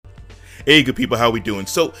Hey, good people, how we doing?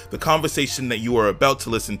 So the conversation that you are about to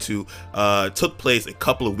listen to took place a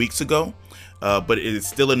couple of weeks ago, but it is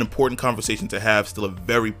still an important conversation to have, still a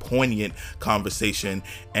very poignant conversation,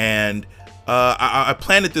 and I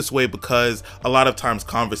planned it this way because a lot of times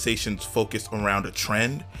conversations focus around a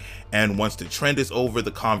trend, and once the trend is over,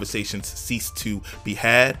 the conversations cease to be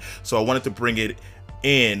had. So I wanted to bring it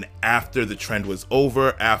in after the trend was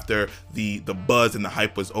over, after the buzz and the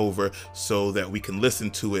hype was over, so that we can listen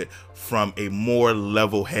to it from a more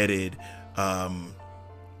level-headed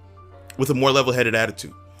with a more level-headed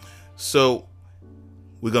attitude. So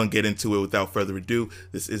we're gonna get into it without further ado.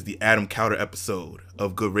 This is the Adam Cowder episode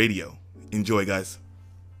of Good Radio. Enjoy, guys.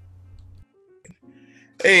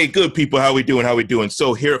 Hey, good people, how we doing?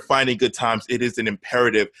 So here at Finding Good Times, it is an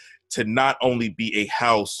imperative to not only be a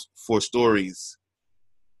house for stories,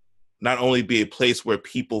 not only be a place where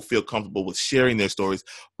people feel comfortable with sharing their stories,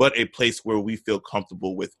 but a place where we feel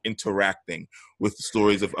comfortable with interacting with the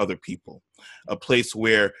stories of other people. A place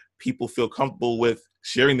where people feel comfortable with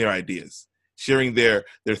sharing their ideas, sharing their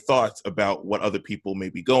thoughts about what other people may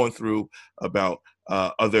be going through, about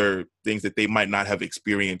other things that they might not have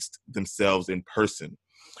experienced themselves in person.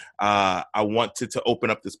 I wanted to open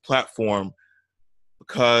up this platform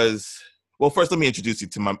because, well, first let me introduce you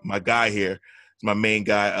to my guy here. My main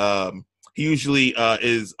guy. He usually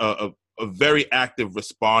is a very active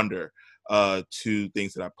responder to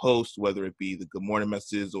things that I post, whether it be the good morning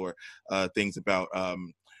messages or things about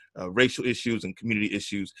racial issues and community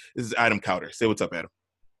issues. This is Adam Cowder. Say what's up, Adam.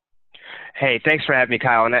 Hey, thanks for having me,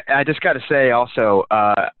 Kyle. And I just got to say also,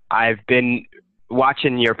 I've been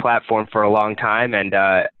watching your platform for a long time, and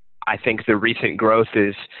I think the recent growth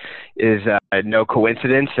is no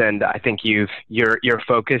coincidence, and I think your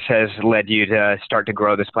focus has led you to start to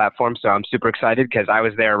grow this platform. So I'm super excited because I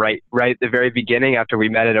was there right at the very beginning after we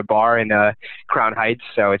met at a bar in Crown Heights.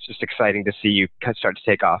 So it's just exciting to see you start to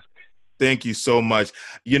take off. Thank you so much.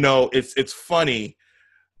 You know, it's funny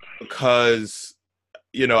because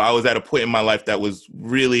I was at a point in my life that was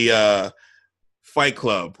really Fight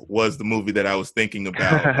Club was the movie that I was thinking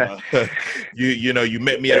about. You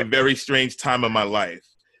met me at a very strange time in my life.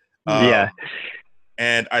 Yeah.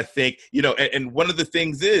 And I think, and one of the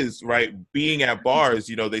things is, right, being at bars,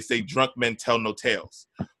 they say drunk men tell no tales,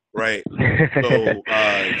 right? So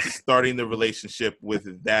starting the relationship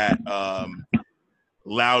with that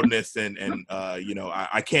loudness and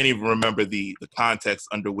I can't even remember the context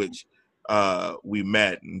under which we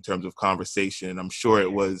met in terms of conversation. I'm sure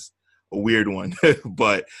it was a weird one,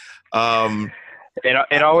 but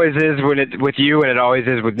it always is when it's with you, and it always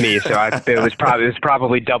is with me. So it was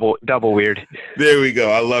probably double weird. There we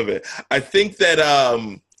go. I love it. I think that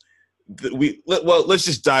let's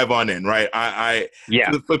just dive on in, right?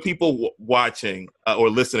 Yeah. For people watching or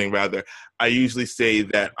listening rather, I usually say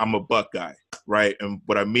that I'm a butt guy, right? And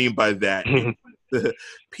what I mean by that is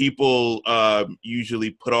people usually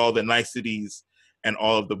put all the niceties and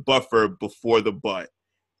all of the buffer before the butt.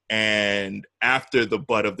 And after the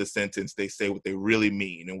butt of the sentence, they say what they really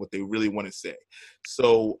mean and what they really want to say.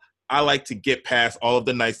 So I like to get past all of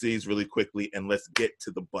the niceties really quickly and let's get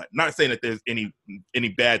to the butt. Not saying that there's any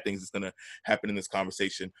bad things that's going to happen in this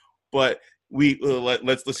conversation, but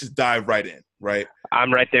let's just dive right in, right?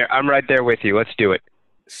 I'm right there with you. Let's do it.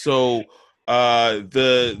 So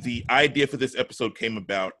the idea for this episode came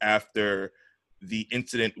about after the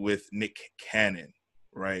incident with Nick Cannon,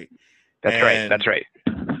 right? That's right.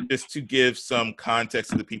 Just to give some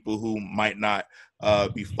context to the people who might not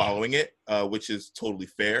be following it, which is totally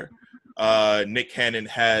fair. Nick Cannon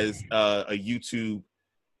has a YouTube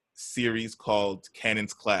series called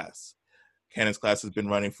Cannon's Class. Cannon's Class has been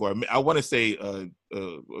running for, I want to say, a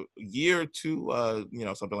year or two,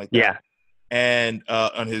 something like that. Yeah. And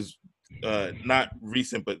on his not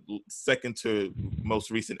recent, but second to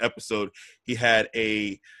most recent episode, he had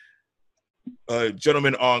a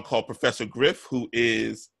gentleman on called Professor Griff, who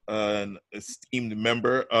is an esteemed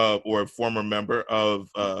member of, or a former member of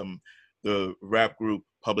the rap group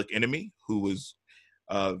Public Enemy, who was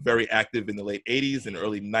very active in the late 80s and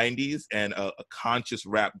early 90s, and a conscious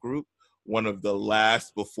rap group, one of the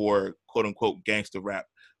last before quote unquote gangster rap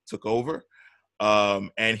took over.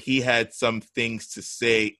 And he had some things to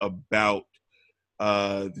say about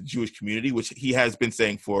the Jewish community, which he has been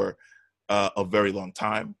saying for a very long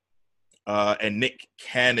time. And Nick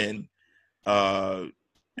Cannon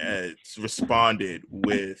responded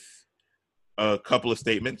with a couple of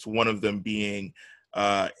statements. One of them being,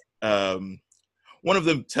 one of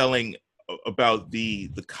them telling about the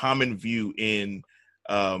common view in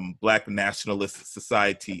Black nationalist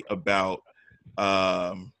society about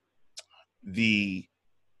the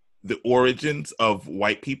origins of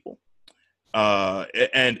white people,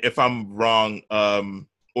 And if I'm wrong,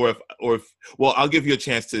 well, I'll give you a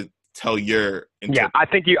chance to tell your Yeah, I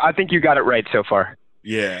think you got it right so far.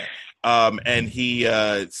 Yeah. And he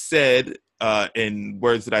said, in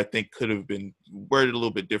words that I think could have been worded a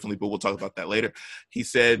little bit differently, but we'll talk about that later. He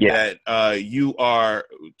said that you are,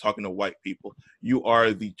 talking to white people, you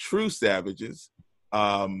are the true savages.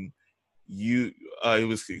 He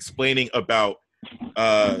was explaining about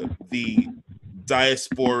the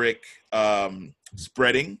diasporic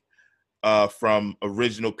spreading from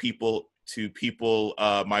original people to people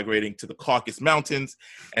migrating to the Caucasus Mountains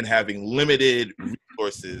and having limited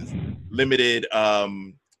resources, limited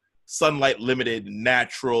sunlight, limited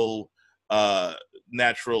natural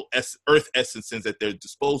earth essences at their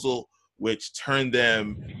disposal, which turn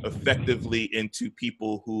them effectively into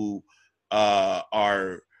people who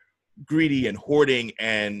are greedy and hoarding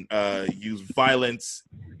and use violence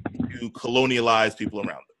to colonialize people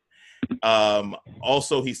around them.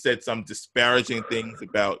 Also, he said some disparaging things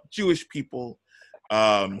about Jewish people,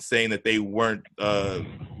 saying that they weren't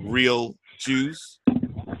real Jews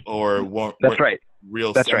or weren't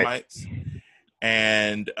real Semites. Right.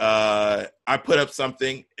 And I put up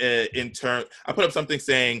something saying,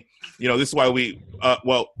 this is why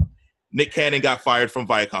Nick Cannon got fired from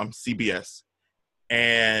Viacom, CBS,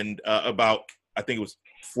 and about, I think it was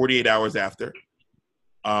 48 hours after.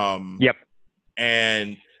 Yep.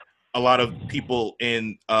 And a lot of people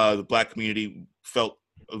in the Black community felt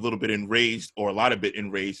a lot of bit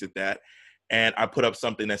enraged at that. And I put up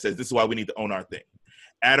something that says, this is why we need to own our thing.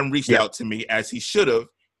 Adam reached out to me, as he should have,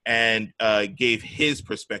 and gave his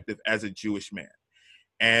perspective as a Jewish man.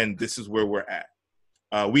 And this is where we're at.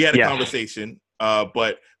 We had a conversation,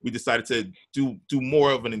 but we decided to do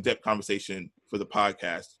more of an in-depth conversation for the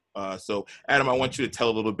podcast. So, Adam, I want you to tell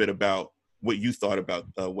a little bit about what you thought about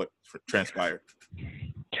what transpired.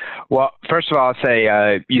 Well, first of all, I'll say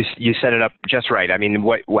you set it up just right. I mean,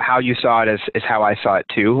 how you saw it is how I saw it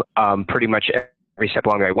too. Pretty much every step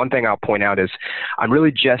along the way. One thing I'll point out is I'm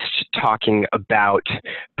really just talking about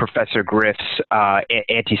Professor Griff's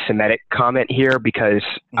anti-Semitic comment here because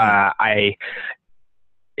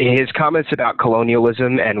his comments about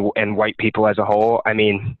colonialism and white people as a whole. I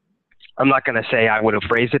mean, I'm not going to say I would have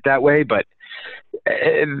phrased it that way, but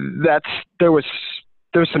there was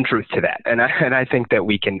some truth to that, and I think that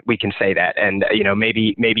we can say that, and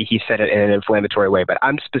maybe he said it in an inflammatory way, but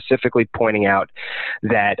I'm specifically pointing out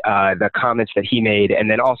that the comments that he made,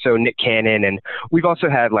 and then also Nick Cannon, and we've also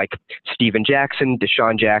had like Steven Jackson,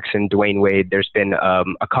 Deshaun Jackson, Dwayne Wade. There's been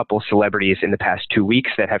a couple celebrities in the past 2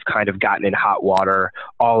 weeks that have kind of gotten in hot water,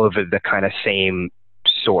 all over the kind of same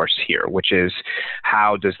source here, which is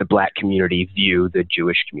how does the Black community view the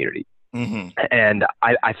Jewish community? Mm-hmm. And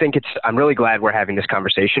I think I'm really glad we're having this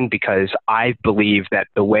conversation because I believe that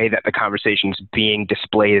the way that the conversation is being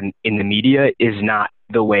displayed in the media is not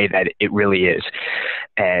the way that it really is.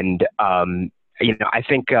 And, I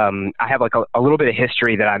think I have like a little bit of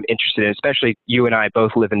history that I'm interested in, especially you and I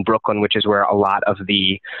both live in Brooklyn, which is where a lot of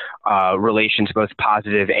the relations, both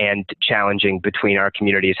positive and challenging between our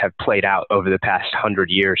communities have played out over the past 100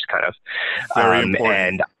 years kind of. Very important.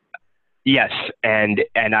 And yes, and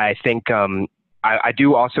I think I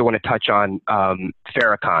do also want to touch on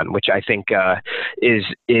Farrakhan, which I think is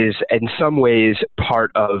in some ways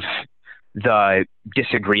part of the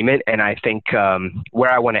disagreement. And I think where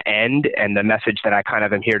I want to end and the message that I kind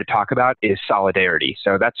of am here to talk about is solidarity.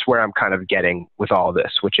 So that's where I'm kind of getting with all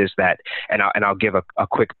this, which is that, and I'll give a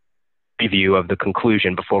quick preview of the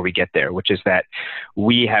conclusion before we get there, which is that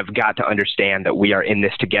we have got to understand that we are in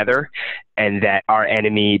this together and that our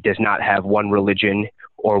enemy does not have one religion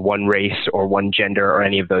or one race or one gender or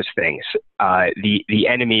any of those things. The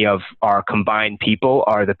enemy of our combined people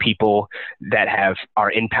are the people that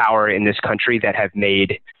are in power in this country that have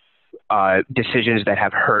made decisions that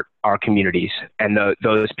have hurt our communities. And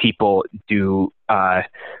those people do I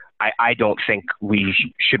don't think we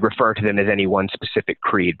should refer to them as any one specific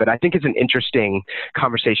creed, but I think it's an interesting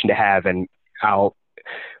conversation to have, and I'll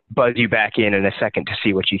buzz you back in a second to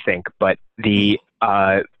see what you think. But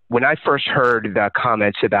when I first heard the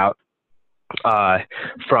comments about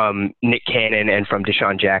from Nick Cannon and from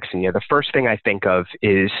Deshaun Jackson, the first thing I think of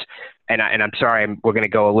is, and I'm sorry, we're going to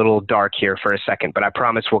go a little dark here for a second, but I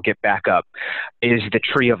promise we'll get back up, is the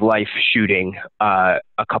Tree of Life shooting a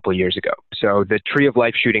couple of years ago. So the Tree of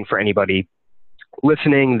Life shooting, for anybody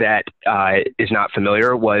listening that is not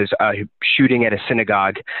familiar, was a shooting at a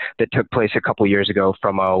synagogue that took place a couple years ago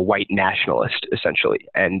from a white nationalist, essentially.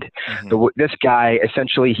 And this guy,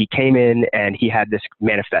 essentially, he came in and he had this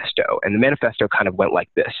manifesto, and the manifesto kind of went like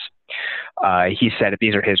this. He said,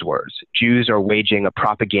 these are his words: Jews are waging a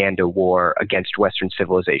propaganda war against Western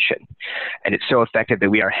civilization, and it's so effective that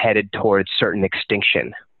we are headed towards certain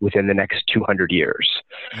extinction within the next 200 years.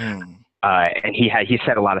 And he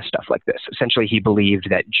said a lot of stuff like this. Essentially, he believed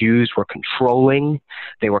that Jews were controlling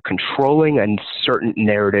a certain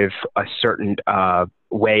narrative, a certain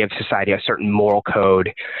way of society, a certain moral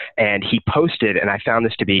code. And he posted, and I found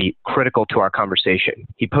this to be critical to our conversation,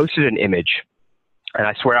 he posted an image, and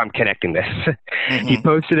I swear I'm connecting this. He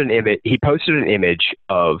posted an image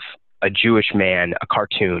of a Jewish man, a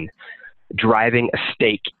cartoon, driving a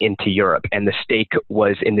stake into Europe, and the stake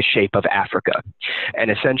was in the shape of Africa. And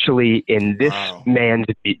essentially, in this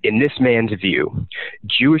man's view,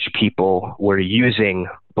 Jewish people were using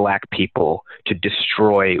black people to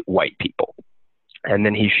destroy white people. And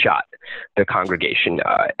then he shot the congregation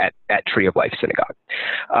at Tree of Life Synagogue.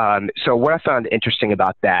 So what I found interesting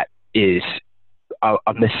about that is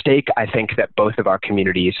a mistake I think that both of our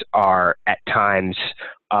communities are at times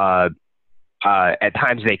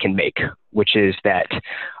they can make, which is that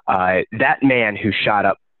that man who shot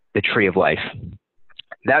up the Tree of Life,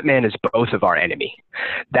 that man is both of our enemy.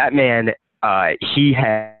 That man, he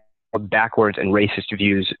had backwards and racist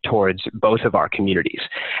views towards both of our communities.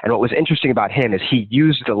 And what was interesting about him is he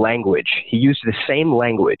used the same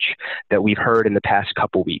language that we've heard in the past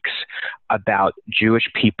couple weeks about Jewish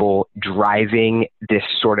people driving this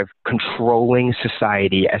sort of controlling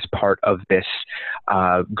society as part of this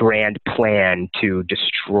grand plan to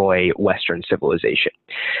destroy Western civilization.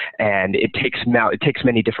 And it takes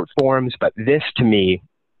many different forms, but this to me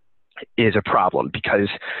is a problem, because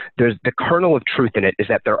there's the kernel of truth in it is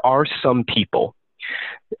that there are some people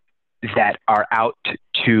that are out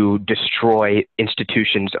to destroy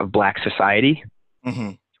institutions of black society,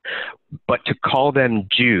 but to call them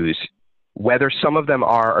Jews, whether some of them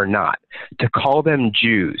are or not, to call them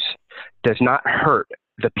Jews does not hurt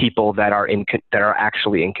the people that are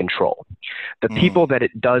actually in control. The people that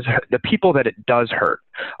it does hurt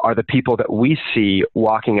are the people that we see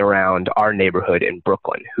walking around our neighborhood in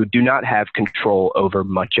Brooklyn, who do not have control over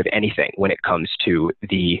much of anything when it comes to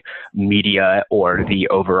the media or the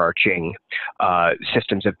overarching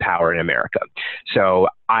systems of power in America. So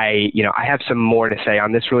I have some more to say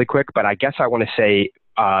on this really quick, but I guess I want to say,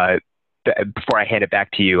 before I hand it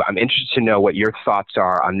back to you, I'm interested to know what your thoughts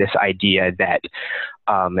are on this idea that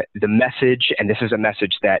the message, and this is a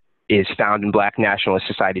message that is found in Black nationalist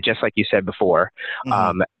society, just like you said before,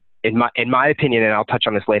 in my opinion, and I'll touch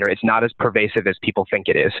on this later, it's not as pervasive as people think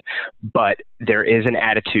it is, but there is an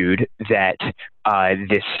attitude that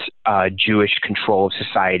this Jewish control of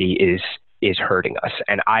society is hurting us.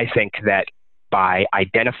 And I think that by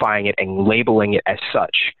identifying it and labeling it as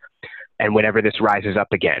such, and whenever this rises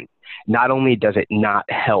up again, not only does it not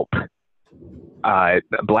help the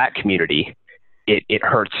Black community, it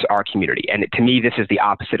hurts our community. And to me, this is the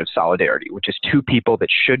opposite of solidarity, which is two people that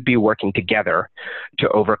should be working together to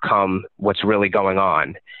overcome what's really going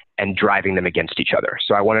on and driving them against each other.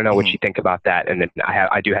 So I want to know what you think about that. And then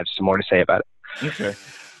I do have some more to say about it. Okay.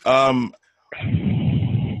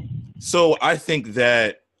 So I think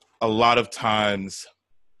that a lot of times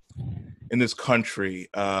in this country,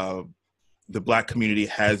 the Black community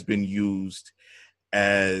has been used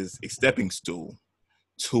as a stepping stool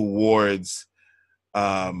towards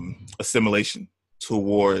assimilation,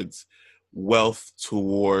 towards wealth,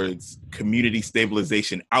 towards community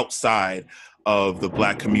stabilization outside of the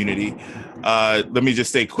Black community. Let me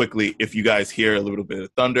just say quickly, if you guys hear a little bit of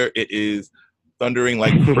thunder, it is thundering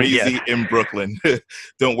like crazy in Brooklyn.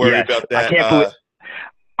 Don't worry about that.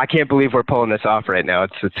 I can't believe we're pulling this off right now.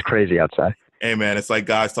 It's crazy outside. Hey man, it's like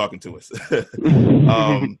God's talking to us.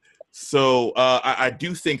 So I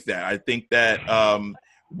do think that. I think that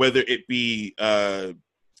whether it be the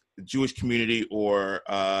Jewish community or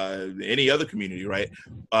any other community, right?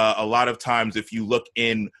 A lot of times if you look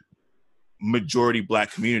in majority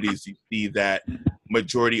Black communities, you see that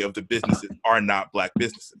majority of the businesses are not Black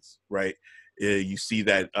businesses, right? You see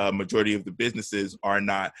that majority of the businesses are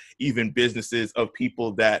not even businesses of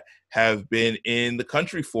people that have been in the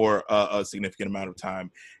country for a significant amount of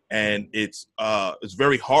time. And it's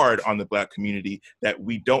very hard on the Black community that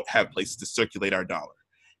we don't have places to circulate our dollar.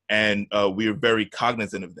 And we're very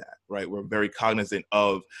cognizant of that, right? We're very cognizant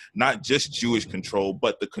of not just Jewish control,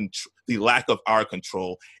 but the lack of our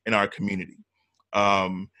control in our community.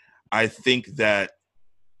 I think that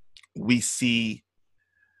we see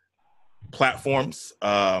platforms,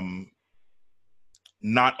 not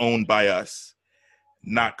owned by us,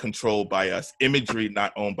 not controlled by us, imagery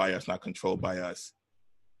not owned by us, not controlled by us.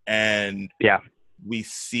 And we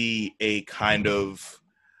see a kind of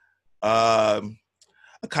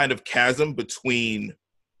chasm between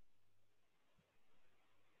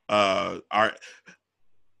our.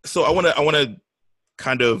 So I want to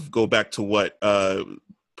kind of go back to what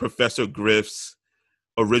Professor Griff's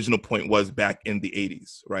original point was back in the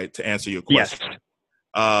 80s, right? To answer your question.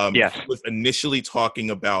 Yes. He was initially talking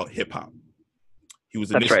about hip hop. He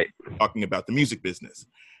was initially talking about the music business.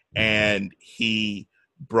 And he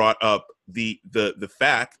brought up the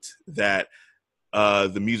fact that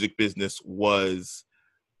the music business was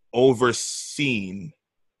overseen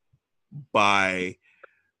by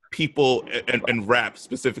people, and rap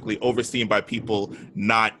specifically, overseen by people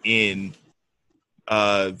not in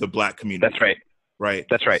the Black community. That's right. Right.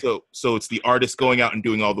 That's right. So it's the artists going out and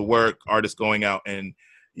doing all the work, artists going out and,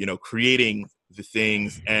 creating the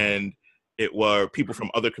things, and it were people from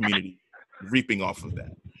other communities reaping off of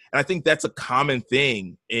that. And I think that's a common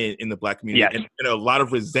thing in the Black community. Yes. And a lot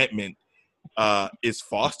of resentment is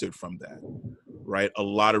fostered from that, right? A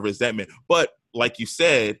lot of resentment. But like you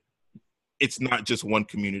said, it's not just one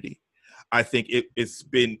community. I think it's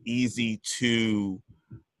been easy to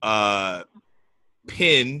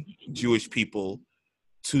pin Jewish people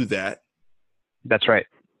to that. That's right.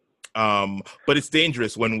 But it's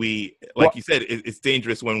dangerous when we, like you said, it's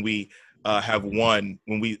dangerous when we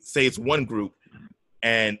when we say it's one group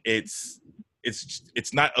and it's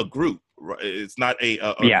not a group, right? It's not a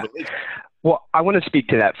religion. Well, I want to speak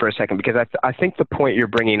to that for a second, because I think the point you're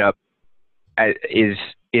bringing up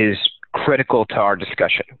is critical to our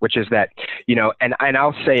discussion, which is that, and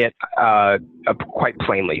I'll say it quite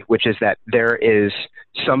plainly, which is that there is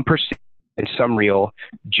some perceived and some real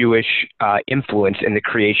Jewish influence in the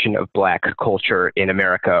creation of Black culture in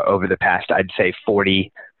America over the past, I'd say,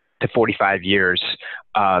 40 to 45 years.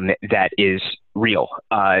 That is real.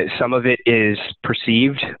 Some of it is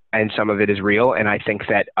perceived and some of it is real. And I think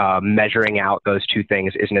that measuring out those two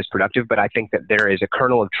things isn't as productive, but I think that there is a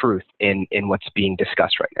kernel of truth in what's being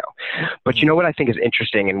discussed right now. But you know what I think is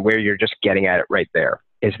interesting, and where you're just getting at it right there,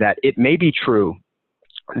 is that it may be true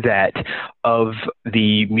that of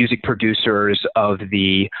the music producers of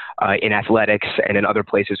the in athletics and in other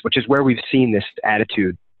places, which is where we've seen this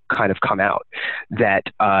attitude kind of come out, that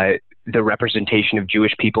the representation of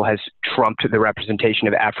Jewish people has trumped the representation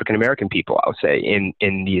of African American people, I'll say, in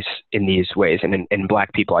these ways, and in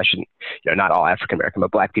Black people. I shouldn't, not all African American,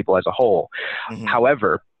 but Black people as a whole. Mm-hmm.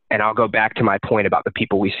 However, and I'll go back to my point about the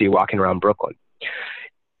people we see walking around Brooklyn.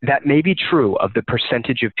 That may be true of the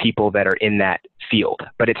percentage of people that are in that field,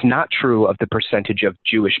 but it's not true of the percentage of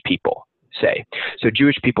Jewish people, say. So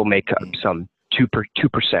Jewish people make up some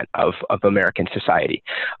 2% of American society.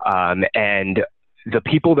 And the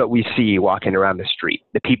people that we see walking around the street,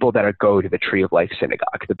 the people that go to the Tree of Life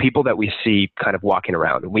Synagogue, the people that we see kind of walking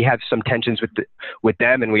around, we have some tensions with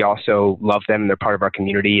them, and we also love them, and they're part of our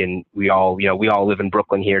community, and we all live in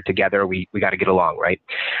Brooklyn here together. We got to get along, right?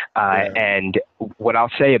 And what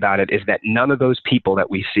I'll say about it is that none of those people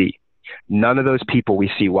we see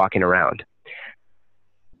walking around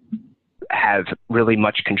have really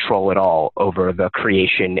much control at all over the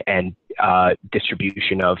creation and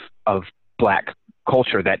distribution of Black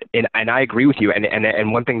culture. And I agree with you.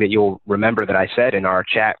 And one thing that you'll remember that I said in our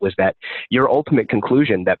chat was that your ultimate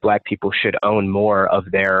conclusion that Black people should own more of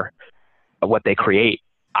what they create,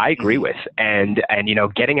 I agree with. And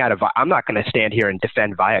getting out of, I'm not going to stand here and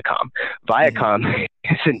defend Viacom. Viacom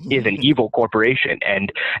is an evil corporation.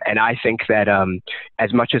 And I think that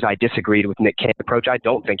as much as I disagreed with Nick Cannon's approach, I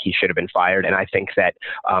don't think he should have been fired. And I think that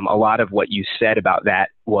a lot of what you said about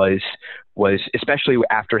that was especially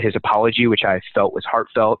after his apology, which I felt was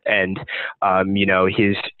heartfelt, and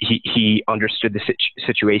he understood the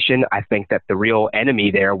situation. I think that the real enemy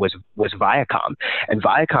there was Viacom, and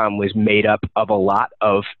Viacom was made up of a lot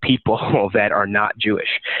of people that are not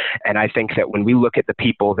Jewish. And I think that when we look at the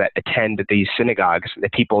people that attend these synagogues, the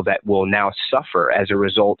people that will now suffer as a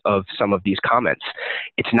result of some of these comments,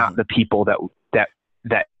 it's not the people that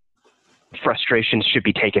frustrations should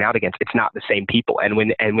be taken out against. It's not the same people. And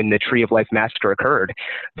when the Tree of Life massacre occurred,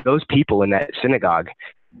 those people in that synagogue,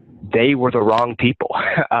 they were the wrong people.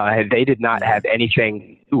 They did not have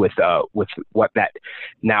anything to do with what that.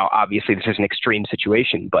 Now, obviously, this is an extreme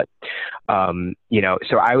situation, but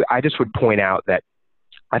so I just would point out that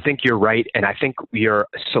I think you're right, and I think your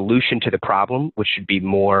solution to the problem, which should be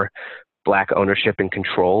more Black ownership and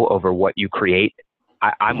control over what you create,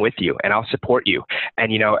 I'm with you and I'll support you.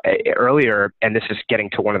 And, earlier, and this is getting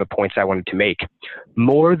to one of the points I wanted to make,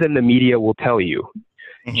 more than the media will tell you,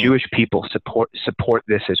 Jewish people support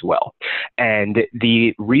this as well. And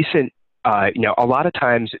the recent, a lot of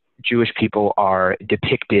times Jewish people are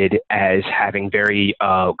depicted as having very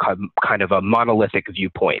kind of a monolithic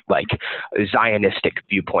viewpoint, like a Zionistic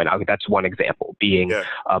viewpoint. That's one example, being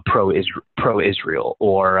pro-Israel,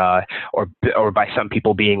 or by some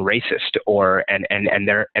people being racist,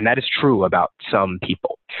 and that is true about some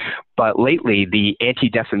people. But lately, the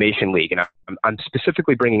Anti-Defamation League, and I'm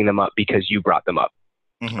specifically bringing them up because you brought them up.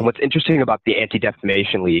 And what's interesting about the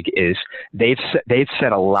Anti-Defamation League is they've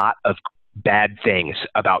said a lot of bad things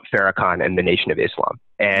about Farrakhan and the Nation of Islam.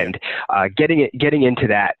 And getting into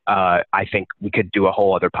that, I think we could do a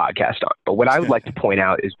whole other podcast on. But what I would like to point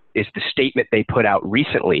out is the statement they put out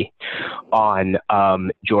recently on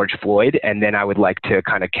George Floyd, and then I would like to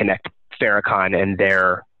kind of connect Farrakhan and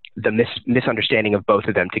the misunderstanding of both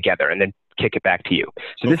of them together, and then kick it back to you.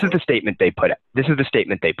 So this is the statement they put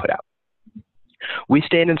out. We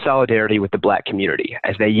stand in solidarity with the Black community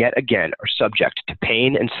as they yet again are subject to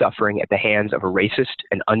pain and suffering at the hands of a racist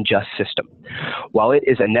and unjust system. While it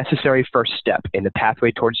is a necessary first step in the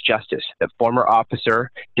pathway towards justice that former officer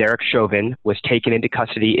Derek Chauvin was taken into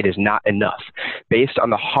custody, it is not enough. Based on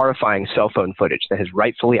the horrifying cell phone footage that has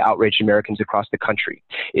rightfully outraged Americans across the country,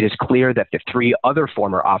 it is clear that the 3 other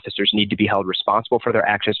former officers need to be held responsible for their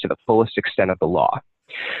actions to the fullest extent of the law.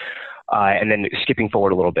 And then skipping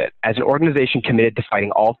forward a little bit, as an organization committed to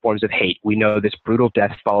fighting all forms of hate, we know this brutal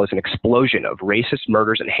death follows an explosion of racist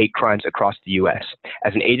murders and hate crimes across the U.S.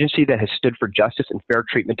 As an agency that has stood for justice and fair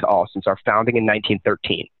treatment to all since our founding in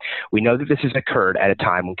 1913, we know that this has occurred at a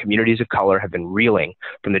time when communities of color have been reeling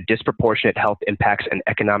from the disproportionate health impacts and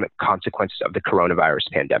economic consequences of the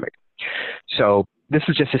coronavirus pandemic. So this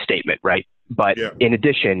is just a statement, right? But in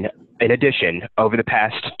addition, over the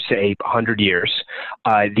past, say, 100 years,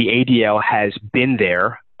 the ADL has been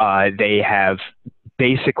there. They have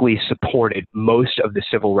basically supported most of the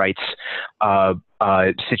civil rights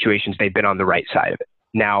situations. They've been on the right side of it.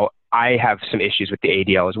 Now, I have some issues with the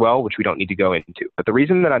ADL as well, which we don't need to go into. But the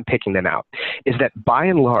reason that I'm picking them out is that by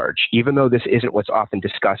and large, even though this isn't what's often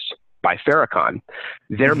discussed by Farrakhan,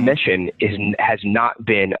 their mission has not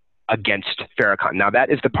been against Farrakhan. Now, that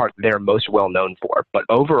is the part they're most well known for, but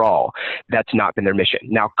overall, that's not been their mission.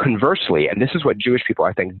 Now, conversely, and this is what Jewish people,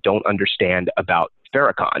 I think, don't understand about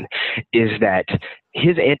Farrakhan, is that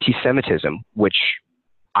his anti-Semitism, which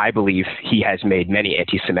I believe he has made many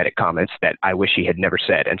anti-Semitic comments that I wish he had never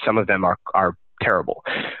said, and some of them are terrible.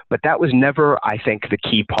 But that was never, I think, the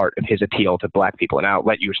key part of his appeal to Black people. And I'll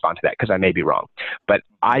let you respond to that because I may be wrong. But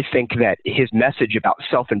I think that his message about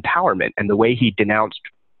self-empowerment and the way he denounced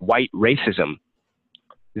white racism,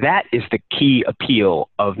 that is the key appeal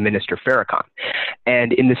of Minister Farrakhan.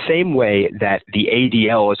 And in the same way that the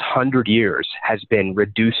ADL's 100 years has been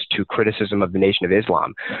reduced to criticism of the Nation of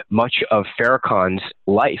Islam, much of Farrakhan's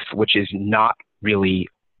life, which is not really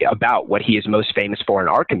about what he is most famous for in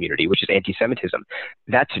our community, which is anti-Semitism,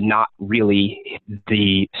 that's not really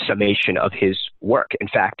the summation of his work. In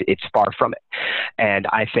fact, it's far from it. And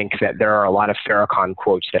I think that there are a lot of Farrakhan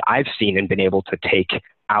quotes that I've seen and been able to take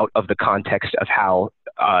out of the context of how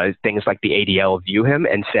things like the ADL view him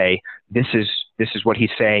and say, this is what he's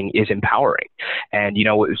saying is empowering. And,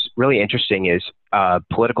 what was really interesting is a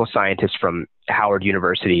political scientist from Howard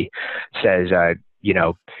University says,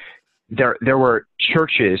 there were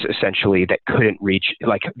churches essentially that couldn't reach,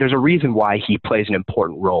 like, there's a reason why he plays an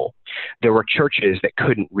important role. There were churches that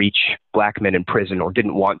couldn't reach Black men in prison or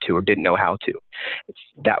didn't want to or didn't know how to.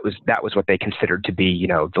 That was what they considered to be,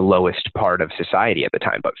 the lowest part of society at the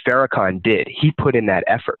time. But Farrakhan did. He put in that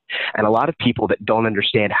effort. And a lot of people that don't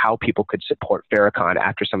understand how people could support Farrakhan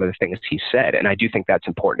after some of the things he said, and I do think that's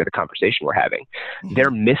important to the conversation we're having,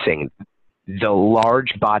 they're missing the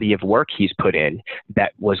large body of work he's put in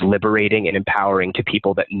that was liberating and empowering to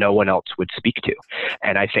people that no one else would speak to.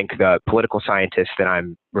 And I think the political scientist that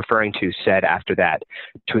I'm referring to said after that,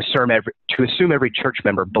 to assume every church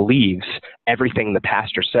member believes everything the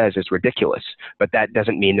pastor says is ridiculous, but that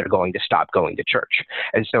doesn't mean they're going to stop going to church.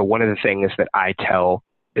 And so one of the things that I tell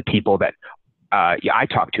the people that I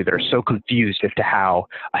talk to that are so confused as to how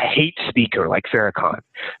a hate speaker like Farrakhan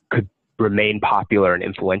could remain popular and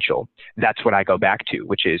influential, that's what I go back to,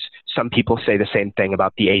 which is some people say the same thing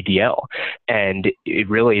about the ADL. And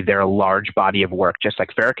their large body of work, just like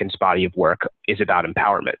Farrakhan's body of work, is about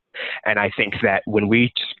empowerment. And I think that when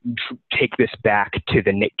we take this back to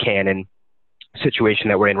the Nick Cannon situation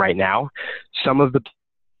that we're in right now, some of the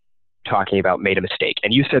talking about made a mistake.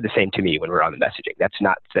 And you said the same to me when we were on the messaging. That's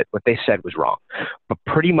not that what they said was wrong. But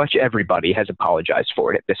pretty much everybody has apologized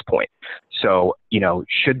for it at this point. So,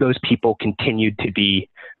 should those people continue to be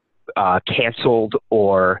canceled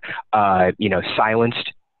or,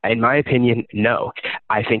 silenced? In my opinion, no.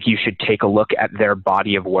 I think you should take a look at their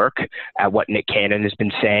body of work, at what Nick Cannon has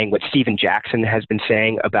been saying, what Stephen Jackson has been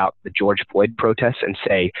saying about the George Floyd protests, and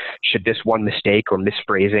say, should this one mistake or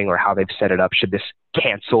misphrasing or how they've set it up, should this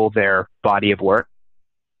cancel their body of work?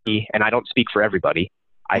 And I don't speak for everybody.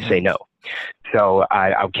 I say no. So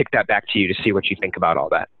I'll kick that back to you to see what you think about all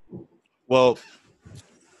that. Well,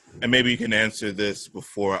 and maybe you can answer this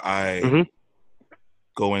before I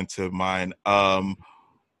go into mine.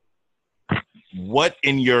 What,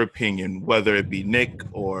 in your opinion, whether it be Nick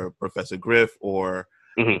or Professor Griff or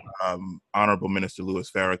Honorable Minister Louis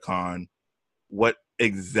Farrakhan, what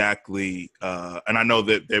exactly, and I know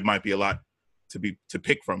that there might be a lot to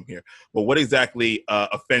pick from here, but what exactly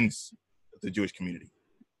offends the Jewish community?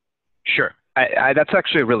 Sure. That's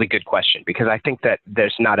actually a really good question, because I think that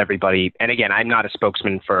there's not everybody, and again, I'm not a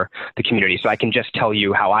spokesman for the community, so I can just tell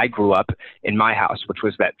you how I grew up in my house, which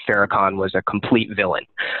was that Farrakhan was a complete villain,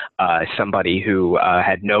 somebody who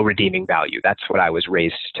had no redeeming value. That's what I was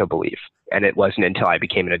raised to believe. And it wasn't until I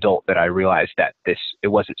became an adult that I realized that it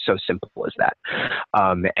wasn't so simple as that.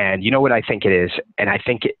 And you know what I think it is? And I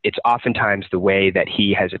think it's oftentimes the way that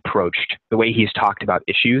he has approached, the way he's talked about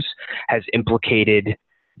issues has implicated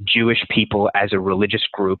Jewish people as a religious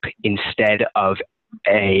group instead of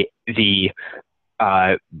the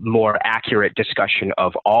more accurate discussion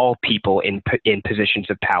of all people in positions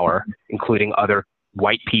of power, including other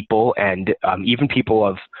white people and even people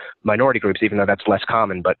of minority groups, even though that's less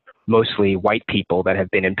common, but mostly white people that have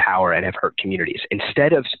been in power and have hurt communities.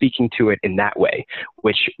 Instead of speaking to it in that way,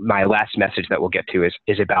 which my last message that we'll get to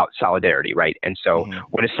is about solidarity, right? And so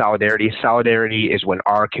what is solidarity? Solidarity is when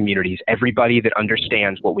our communities, everybody that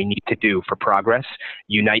understands what we need to do for progress,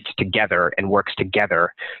 unites together and works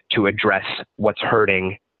together to address what's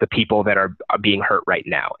hurting the people that are being hurt right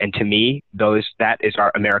now. And to me, that is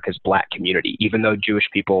our America's Black community. Even though Jewish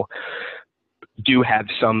people do have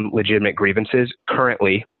some legitimate grievances,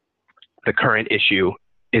 currently, the current issue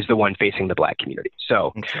is the one facing the Black community.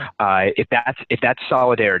 So if that's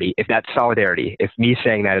solidarity, if me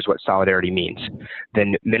saying that is what solidarity means,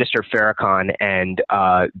 then Minister Farrakhan and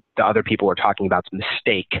the other people we're talking about, the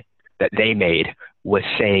mistake that they made was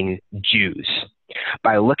saying Jews.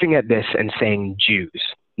 By looking at this and saying Jews,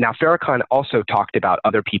 now, Farrakhan also talked about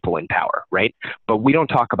other people in power, right? But we don't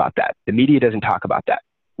talk about that. The media doesn't talk about that.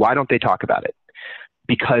 Why don't they talk about it?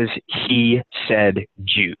 Because he said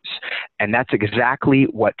Jews. And that's exactly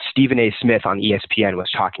what Stephen A. Smith on ESPN was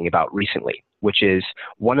talking about recently, which is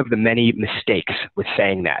one of the many mistakes with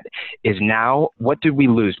saying that is now, what did we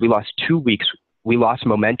lose? We lost 2 weeks. We lost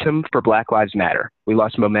momentum for Black Lives Matter. We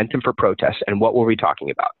lost momentum for protests. And what were we talking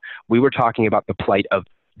about? We were talking about the plight of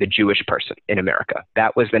the Jewish person in America.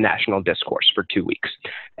 That was the national discourse for 2 weeks.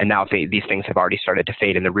 And now these things have already started to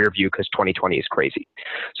fade in the rear view because 2020 is crazy.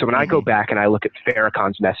 So when I go back and I look at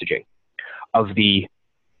Farrakhan's messaging of the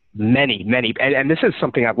many, and this is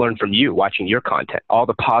something I've learned from you watching your content, all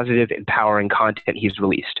the positive, empowering content he's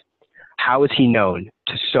released. How is he known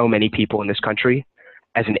to so many people in this country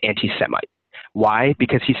as an anti-Semite? Why?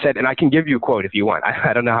 Because he said, and I can give you a quote if you want.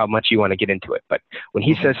 I don't know how much you want to get into it, but when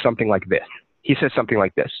he says something like this,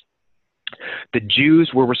 the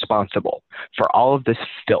Jews were responsible for all of this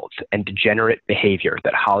filth and degenerate behavior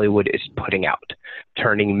that Hollywood is putting out,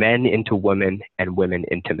 turning men into women and women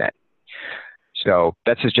into men. So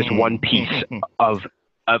that's just one piece of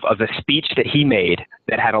a speech that he made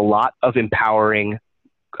that had a lot of empowering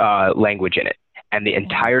language in it. And the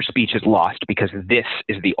entire speech is lost because this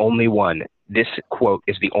quote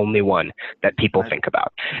is the only one that people think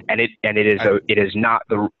about. And it is not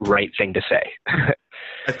the right thing to say.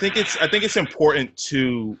 I think it's important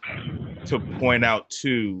to point out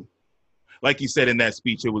too, like you said in that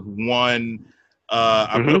speech, it was one,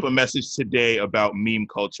 I put up a message today about meme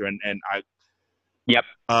culture and I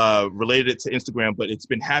related it to Instagram, but it's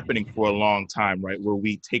been happening for a long time, right? Where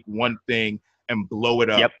we take one thing and blow it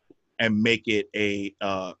up and make it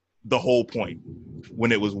the whole point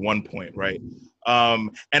when it was 1 point, right?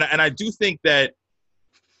 And I do think that,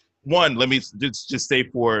 one, let me just say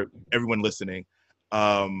for everyone listening,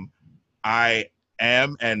 I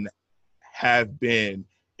am and have been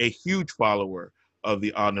a huge follower of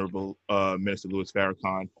the Honorable Minister Louis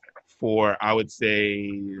Farrakhan for, I would say,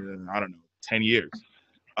 10 years.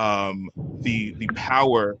 The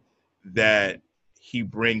power that he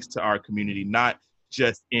brings to our community, not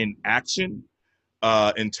just in action,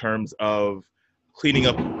 in terms of cleaning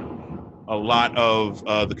up a lot of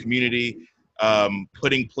the community,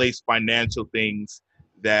 putting place financial things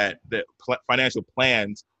financial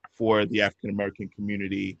plans for the African American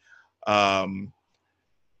community.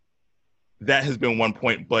 That has been one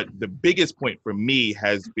point, but the biggest point for me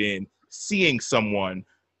has been seeing someone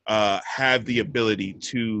have the ability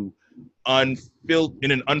to in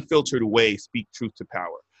an unfiltered way speak truth to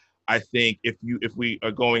power. I think if we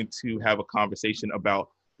are going to have a conversation about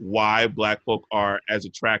why Black folk are as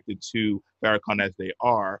attracted to Farrakhan as they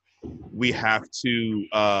are, we have to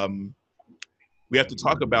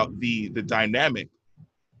talk about the dynamic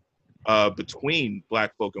between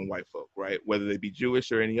Black folk and white folk, right? Whether they be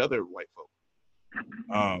Jewish or any other white folk.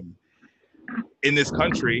 In this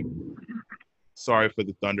country, sorry for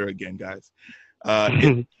the thunder again, guys.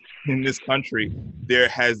 In this country, there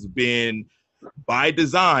has been, by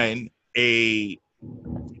design, a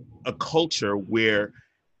culture where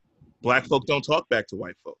Black folk don't talk back to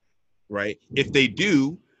white folk, right? If they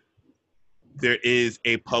do, there is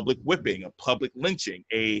a public whipping, a public lynching,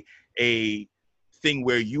 a thing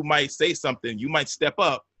where you might say something, you might step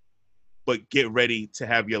up, but get ready to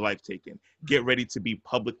have your life taken. Get ready to be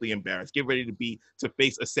publicly embarrassed. Get ready to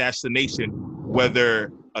face assassination,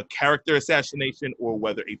 whether a character assassination or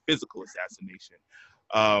whether a physical assassination.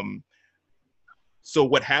 So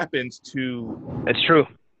what happens to... That's true.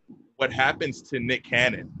 What happens to Nick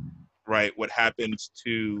Cannon, right? What happens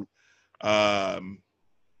to a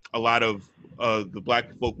lot of the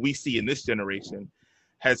Black folk we see in this generation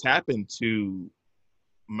has happened to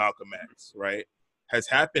Malcolm X, right? Has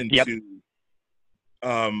happened to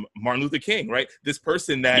Martin Luther King, right? This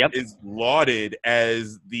person that is lauded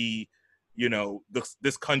as the,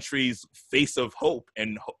 this country's face of hope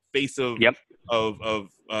and face of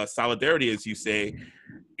solidarity, as you say,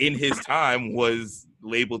 in his time was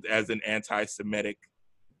labeled as an anti-Semitic,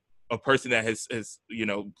 a person that has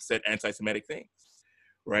said anti-Semitic things,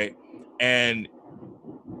 right? And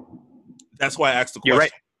that's why I asked the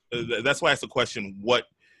question. Right. That's why I asked the question, what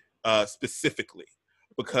specifically?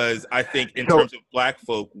 Because I think in terms of Black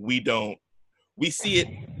folk, we see it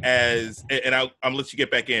as, and I'm gonna let you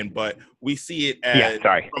get back in, but we see it as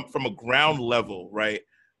from a ground level, right?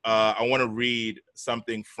 I want to read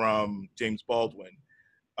something from James Baldwin.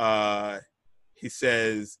 He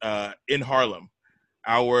says, in Harlem,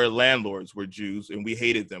 our landlords were Jews and we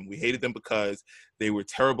hated them. We hated them because they were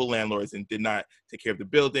terrible landlords and did not take care of the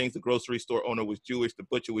buildings. The grocery store owner was Jewish. The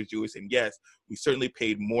butcher was Jewish. And yes, we certainly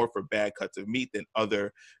paid more for bad cuts of meat than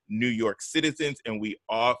other New York citizens. And we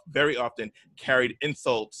very often carried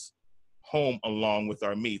insults home along with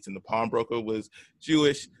our meats. And the pawnbroker was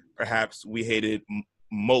Jewish. Perhaps we hated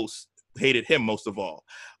him most of all.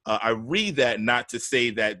 I read that not to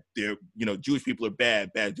say that Jewish people are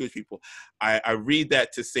bad Jewish people. I read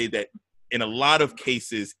that to say that in a lot of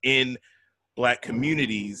cases in Black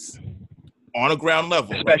communities on a ground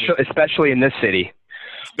level, especially in this city,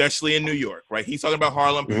 especially in New York, right? He's talking about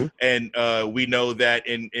Harlem, and we know that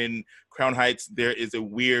in Crown Heights there is a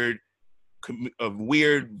weird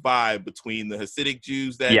vibe between the Hasidic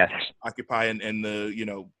Jews that occupy and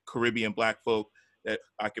the Caribbean Black folk that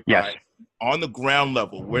occupy on the ground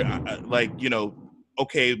level, where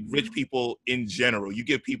rich people in general, you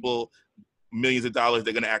give people millions of dollars,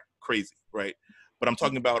 they're going to act crazy, right? But I'm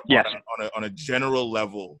talking about on a general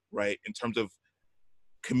level, right? In terms of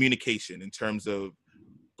communication, in terms of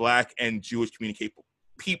Black and Jewish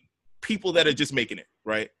people that are just making it,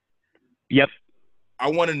 right? Yep.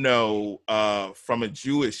 I want to know from a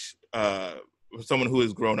Jewish, someone who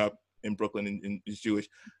has grown up in Brooklyn and is Jewish,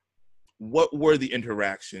 what were the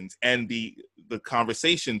interactions and the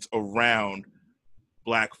conversations around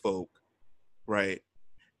Black folk, right,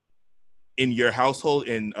 in your household,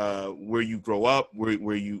 in where you grow up,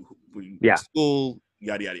 where you school,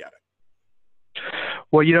 yada yada yada?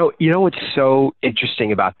 Well, you know what's so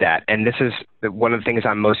interesting about that, and this is one of the things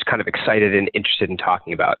I'm most kind of excited and interested in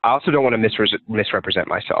talking about. I also don't want to misrepresent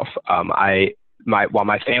myself. While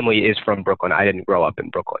my family is from Brooklyn, I didn't grow up in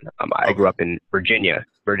Brooklyn. I grew up in Virginia.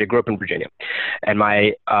 And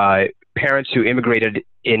my parents who immigrated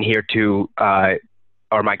in here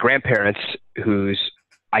are my grandparents, whose,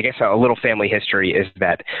 I guess, a little family history is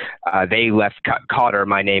that they left Cotter.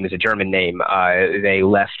 My name is a German name. They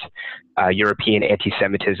left European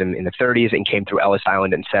anti-Semitism in the 30s and came through Ellis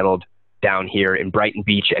Island and settled down here in Brighton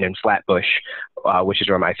Beach and in Flatbush, which is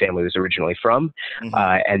where my family was originally from.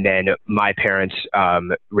 And then my parents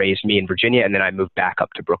raised me in Virginia, and then I moved back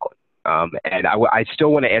up to Brooklyn. And I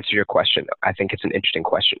still want to answer your question. I think it's an interesting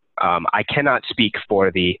question. I cannot speak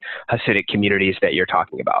for the Hasidic communities that you're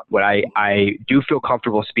talking about. What I do feel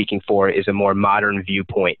comfortable speaking for is a more modern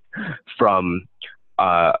viewpoint from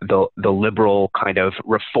the liberal kind of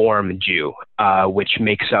reform Jew, which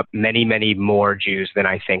makes up many, many more Jews than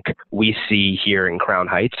I think we see here in Crown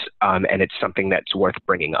Heights. And it's something that's worth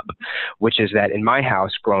bringing up, which is that in my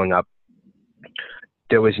house growing up,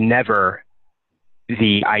 there was never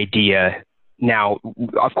the idea. Now,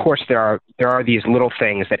 of course, there are these little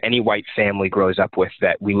things that any white family grows up with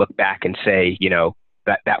that we look back and say,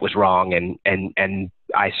 that was wrong, and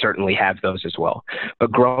I certainly have those as well.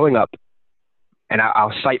 But growing up, and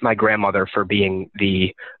I'll cite my grandmother for being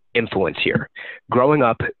the influence here. Growing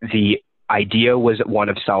up, the idea was one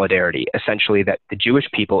of solidarity, essentially that the Jewish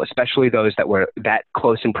people, especially those that were that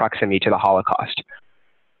close in proximity to the Holocaust,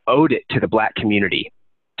 owed it to the Black community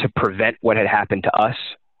to prevent what had happened to us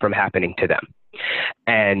from happening to them.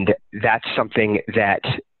 And that's something that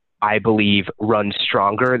I believe runs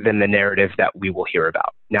stronger than the narrative that we will hear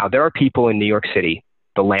about. Now, there are people in New York City,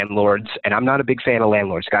 the landlords, and I'm not a big fan of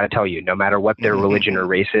landlords, got to tell you, no matter what their religion or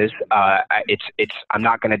race is, I'm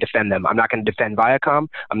not going to defend them. I'm not going to defend Viacom.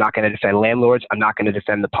 I'm not going to defend landlords. I'm not going to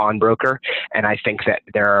defend the pawnbroker. And I think that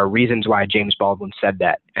there are reasons why James Baldwin said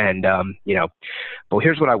that. And, but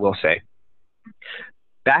here's what I will say.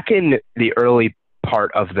 Back in the early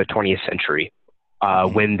part of the 20th century,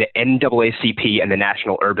 when the NAACP and the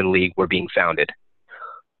National Urban League were being founded,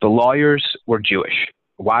 the lawyers were Jewish.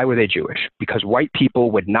 Why were they Jewish? Because white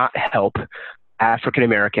people would not help African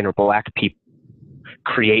American or Black people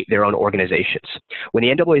create their own organizations. When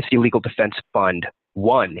the NAACP Legal Defense Fund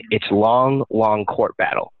won its long court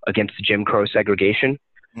battle against Jim Crow segregation,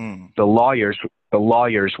 the lawyers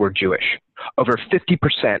were Jewish. Over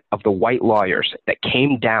 50% of the white lawyers that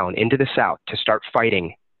came down into the South to start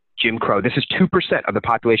fighting Jim Crow, this is 2% of the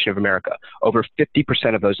population of America. Over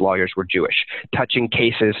 50% of those lawyers were Jewish, touching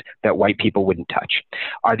cases that white people wouldn't touch.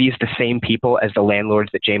 Are these the same people as the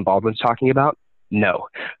landlords that James Baldwin's talking about? No.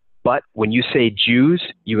 But when you say Jews,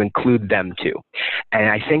 you include them too. And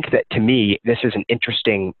I think that, to me, this is an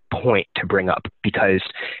interesting point to bring up because,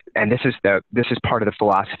 and this is part of the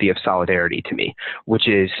philosophy of solidarity to me, which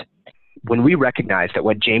is when we recognize that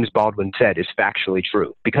what James Baldwin said is factually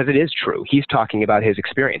true, because it is true. He's talking about his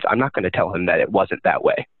experience. I'm not going to tell him that it wasn't that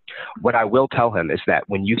way. What I will tell him is that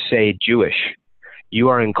when you say Jewish, you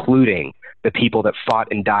are including the people that fought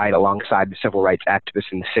and died alongside the civil rights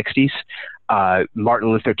activists in the 60s.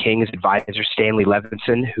 Martin Luther King's advisor, Stanley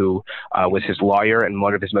Levinson, who was his lawyer and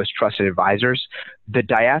one of his most trusted advisors. The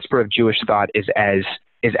diaspora of Jewish thought is as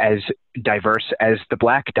diverse as the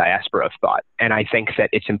Black diaspora of thought. And I think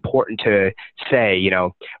that it's important to say,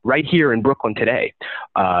 right here in Brooklyn today,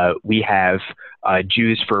 we have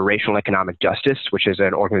Jews for Racial and Economic Justice, which is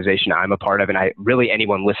an organization I'm a part of. And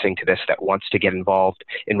anyone listening to this that wants to get involved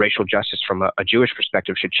in racial justice from a Jewish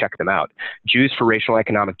perspective should check them out. Jews for Racial and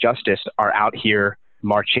Economic Justice are out here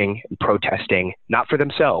marching and protesting, not for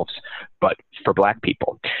themselves, but for Black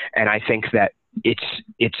people. And I think that it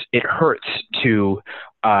hurts to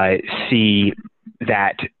see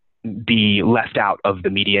that be left out of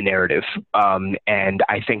the media narrative. And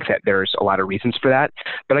I think that there's a lot of reasons for that.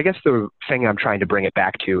 But I guess the thing I'm trying to bring it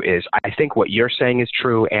back to is I think what you're saying is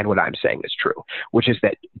true and what I'm saying is true, which is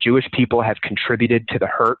that Jewish people have contributed to the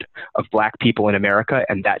hurt of Black people in America,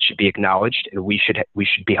 and that should be acknowledged, and we should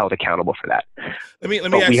be held accountable for that. Let me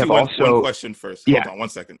ask you one question first. Hold on 1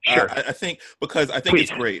 second. Sure. I think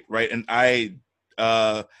it's great, right? And I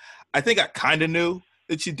think I kind of knew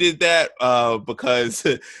that you did that because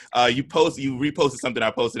you reposted something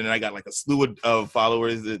I posted, and I got like a slew of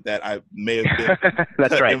followers that I may have been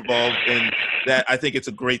That's right. involved in that. I think it's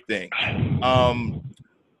a great thing. And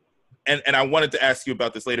I wanted to ask you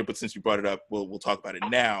about this later, but since you brought it up, we'll talk about it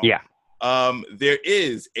now. Yeah. There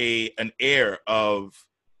is an air of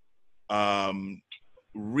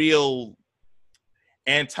real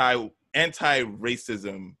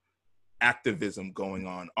anti-racism activism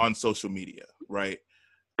going on social media, right?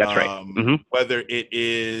 That's right. Whether it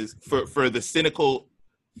is for the cynical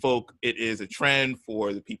folk, it is a trend.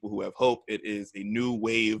 For the people who have hope, it is a new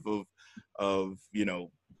wave of a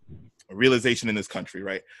realization in this country,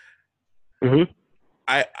 right?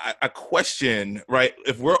 I question, right,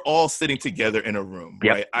 if we're all sitting together in a room,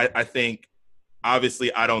 right? I think,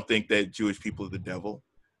 obviously, I don't think that Jewish people are the devil.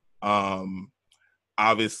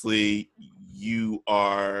 Obviously, you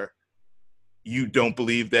don't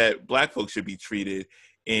believe that Black folks should be treated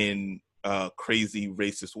in crazy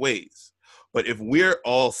racist ways. But if we're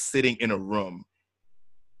all sitting in a room,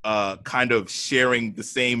 kind of sharing the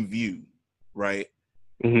same view, right?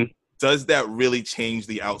 Does that really change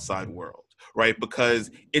the outside world, right?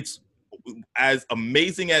 Because it's as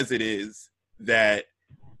amazing as it is that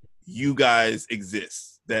you guys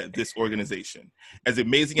exist, this organization. As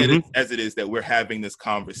amazing as it is that we're having this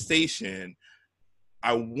conversation,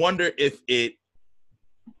 I wonder if it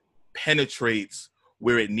penetrates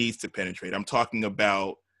where it needs to penetrate. I'm talking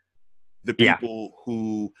about the people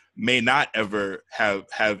who may not ever have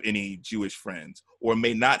any Jewish friends, or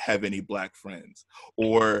may not have any Black friends,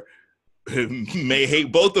 or may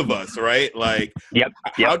hate both of us, right? Like,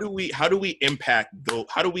 how do we impact those?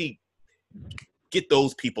 How do we get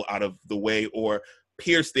those people out of the way, or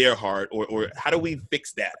pierce their heart, or how do we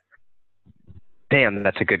fix that? Damn,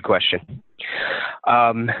 that's a good question.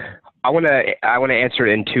 I want to answer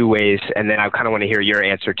it in two ways, and then I kind of want to hear your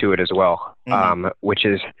answer to it as well. Which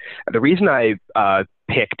is the reason I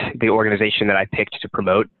picked the organization that I picked to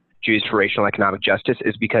promote Jews for Racial and Economic Justice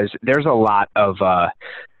is because there's a lot of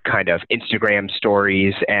kind of Instagram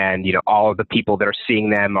stories, and all of the people that are seeing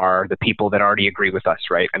them are the people that already agree with us,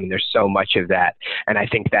 right? I mean, there's so much of that, and I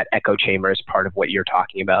think that echo chamber is part of what you're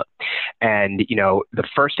talking about. And the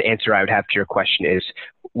first answer I would have to your question is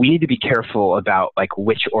we need to be careful about like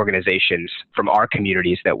which organizations from our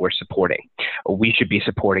communities that we're supporting. We should be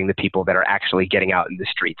supporting the people that are actually getting out in the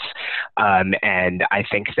streets, and I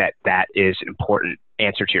think that is an important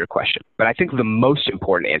answer to your question. But I think the most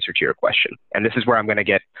important answer to your question, and this is where I'm going to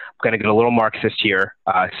get a little Marxist here.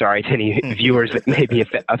 Sorry to any viewers that may be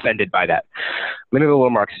offended by that. I'm going to go a little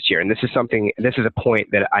Marxist here, and this is a point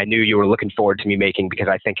that I knew you were looking forward to me making because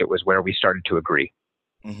I think it was where we started to agree.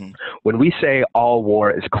 When we say all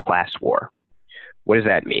war is class war, what does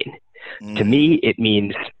that mean? To me, it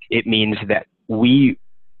means that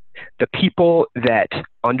the people that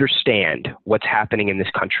understand what's happening in this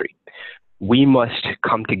country, we must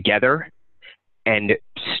come together and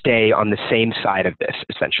stay on the same side of this,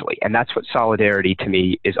 essentially. And that's what solidarity to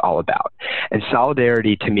me is all about. And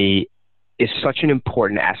solidarity to me is such an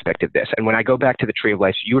important aspect of this. And when I go back to the Tree of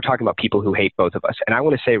Life, you were talking about people who hate both of us. And I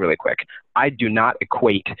want to say really quick, I do not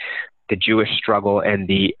equate the Jewish struggle and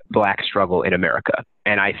the Black struggle in America.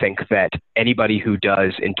 And I think that anybody who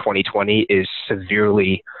does in 2020 is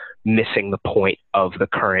severely missing the point of the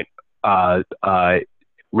current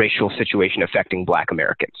racial situation affecting Black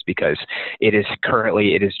Americans, because it is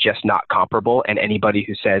just not comparable. And anybody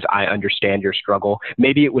who says, I understand your struggle,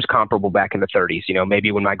 maybe it was comparable back in the 30s, maybe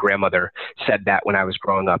when my grandmother said that when I was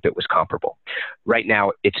growing up, it was comparable. Right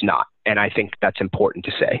now, it's not. And I think that's important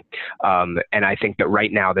to say. And I think that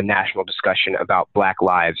right now, the national discussion about Black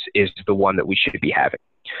lives is the one that we should be having.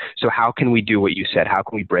 So how can we do what you said? How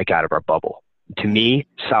can we break out of our bubble? To me,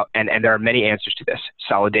 and there are many answers to this.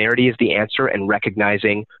 Solidarity is the answer, and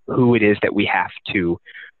recognizing who it is that we have to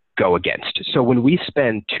go against. So when we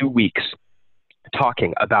spend 2 weeks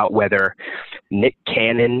talking about whether Nick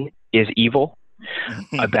Cannon is evil,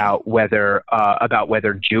 about whether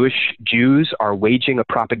Jews are waging a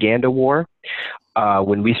propaganda war,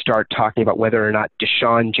 when we start talking about whether or not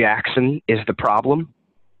Deshaun Jackson is the problem,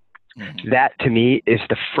 that to me is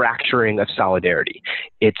the fracturing of solidarity.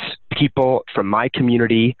 It's people from my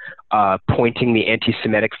community pointing the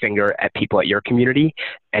anti-Semitic finger at people at your community,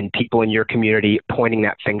 and people in your community pointing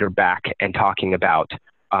that finger back and talking about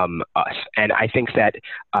us. And I think that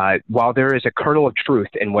while there is a kernel of truth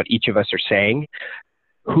in what each of us are saying,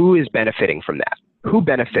 who is benefiting from that? Who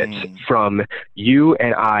benefits from you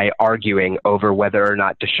and I arguing over whether or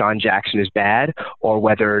not Deshaun Jackson is bad or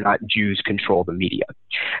whether or not Jews control the media?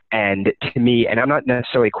 And to me, and I'm not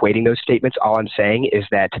necessarily equating those statements, all I'm saying is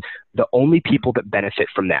that the only people that benefit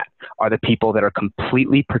from that are the people that are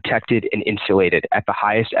completely protected and insulated at the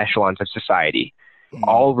highest echelons of society.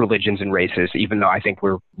 All religions and races, even though I think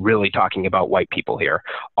we're really talking about white people here,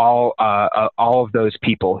 all of those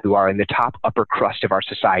people who are in the top upper crust of our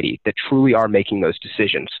society that truly are making those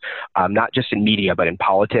decisions, not just in media, but in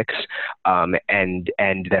politics, and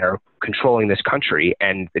that are controlling this country,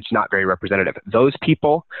 and it's not very representative. Those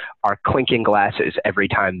people are clinking glasses every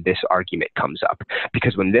time this argument comes up,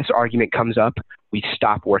 because when this argument comes up, we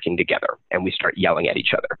stop working together and we start yelling at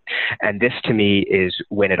each other. And this to me is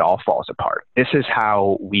when it all falls apart. This is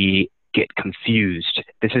how we get confused.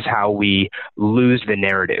 This is how we lose the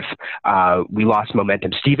narrative. We lost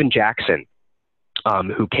momentum. Steven Jackson,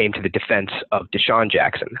 who came to the defense of Deshaun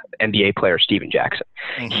Jackson, NBA player Steven Jackson,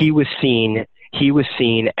 he was seen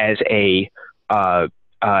as a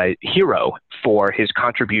hero for his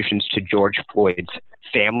contributions to George Floyd's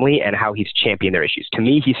family and how he's championed their issues. To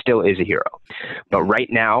me, he still is a hero. But right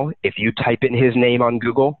now, if you type in his name on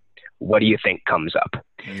Google, what do you think comes up?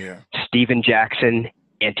 Steven Jackson,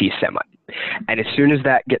 anti-Semite. And as soon as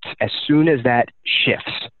that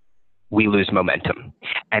shifts, we lose momentum.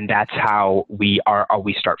 And that's how we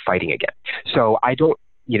start fighting again. So I don't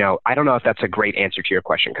I don't know if that's a great answer to your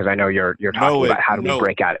question, because I know you're talking about how do we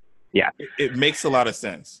break out it. Yeah. It makes a lot of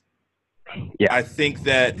sense. Yeah. I think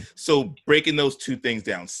that, so breaking those two things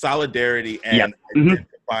down, solidarity Yep. and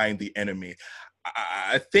identifying the enemy,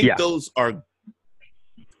 I think those are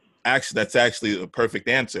that's actually a perfect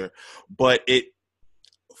answer, but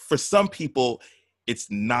for some people, it's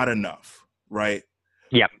not enough, right?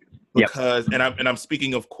 Yep. Because, and I'm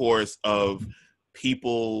speaking, of course, of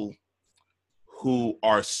people who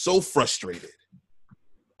are so frustrated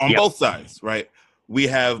on both sides, right? We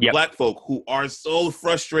have Black folk who are so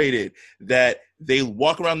frustrated that they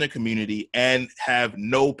walk around their community and have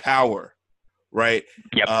no power, right?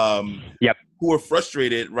 Who are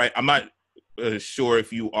frustrated, right? I'm not sure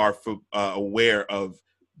if you are aware of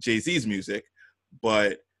Jay-Z's music,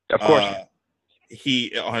 but of course,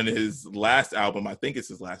 he, on his last album, I think it's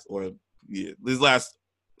his last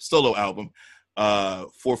solo album,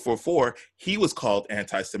 444, he was called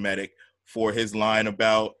anti-Semitic for his line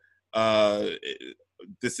about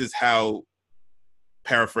this is how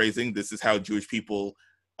Jewish people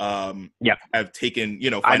have taken,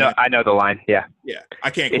 I know the line. Yeah. I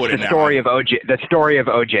can't quote it now. The story of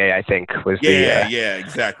OJ, I think, was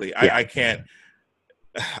exactly. I can't.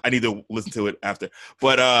 I need to listen to it after,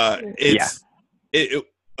 but it's a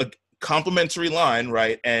complimentary line,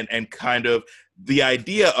 right? And kind of the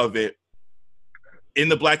idea of it in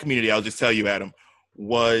the Black community, I'll just tell you, Adam,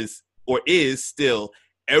 was or is still,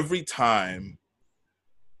 every time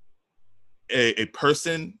a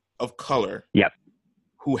person of color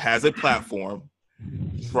who has a platform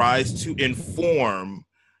tries to inform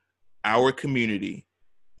our community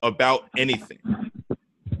about anything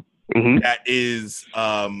that is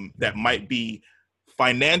that might be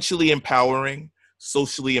financially empowering,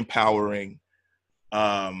 socially empowering,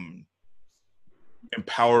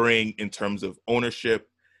 empowering in terms of ownership,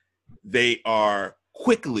 they are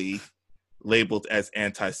quickly labeled as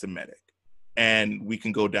anti-Semitic. And we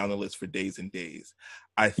can go down the list for days and days.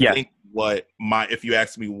 I think if you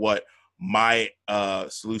ask me what my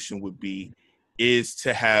solution would be, is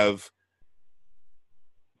to have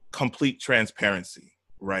complete transparency,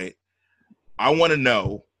 right? I want to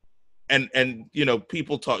know, and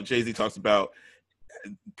people talk, Jay-Z talks about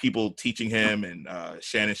people teaching him, and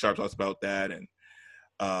Shannon Sharpe talks about that, and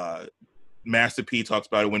Master P talks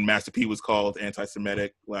about it when Master P was called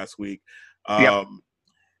anti-Semitic last week.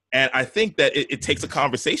 And I think that it takes a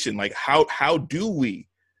conversation, like how do we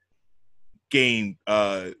gain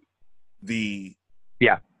the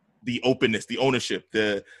openness, the ownership,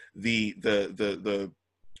 the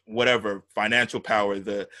whatever financial power,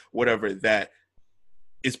 the whatever that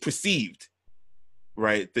is perceived,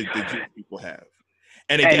 right? The Jewish people have.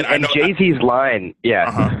 And again, I know Jay-Z's line,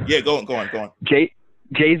 go on.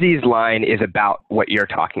 Jay-Z's line is about what you're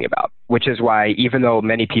talking about, which is why, even though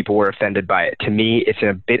many people were offended by it, to me, it's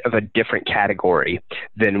a bit of a different category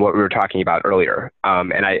than what we were talking about earlier.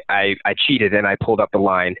 And I cheated and I pulled up the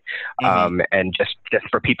line, and just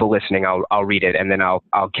for people listening, I'll read it and then I'll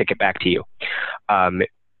kick it back to you.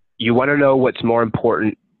 You want to know what's more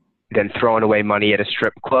important than throwing away money at a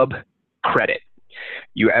strip club? Credit.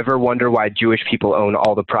 You ever wonder why Jewish people own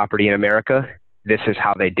all the property in America? This is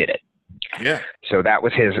how they did it. Yeah. So that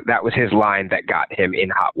was his line that got him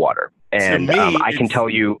in hot water. And me, I can tell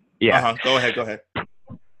you, Go ahead.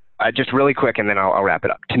 Just really quick, and then I'll wrap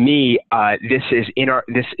it up. To me, this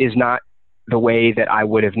is not the way that I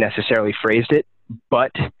would have necessarily phrased it,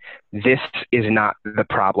 but this is not the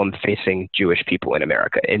problem facing Jewish people in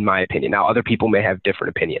America, in my opinion. Now, other people may have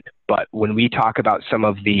different opinion, but when we talk about some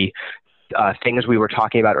of the things we were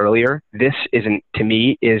talking about earlier, this to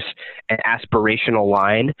me is an aspirational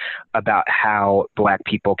line about how Black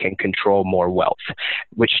people can control more wealth,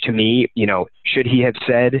 which to me, should he have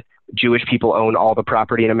said Jewish people own all the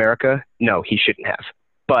property in America? No, he shouldn't have.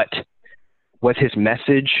 But was his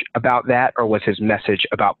message about that, or was his message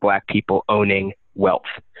about Black people owning wealth?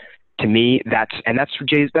 To me, that's what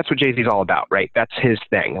Jay-Z's all about, right? That's his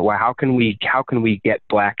thing. Well, how can we get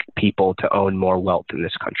Black people to own more wealth in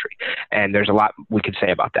this country? And there's a lot we could say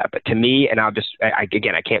about that. But to me, and I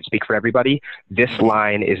can't speak for everybody, this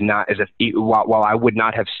line is not while I would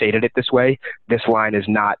not have stated it this way, this line is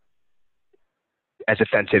not as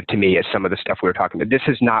offensive to me as some of the stuff we were talking about. This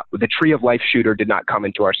is not, the Tree of Life shooter did not come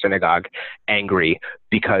into our synagogue angry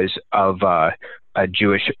because of a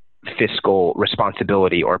Jewish fiscal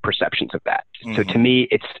responsibility or perceptions of that. So to me,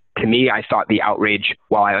 I thought the outrage,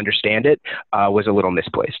 while I understand it, was a little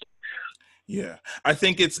misplaced. Yeah, I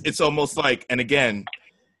think it's almost like, and again,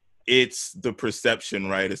 it's the perception,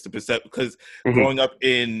 right? It's the perception, because growing up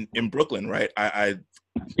in Brooklyn, right? I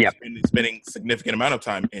been spending significant amount of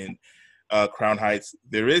time in Crown Heights,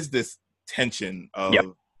 there is this tension of, Yep.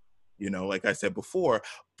 Like I said before,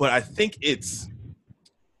 but I think it's,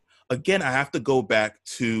 again, I have to go back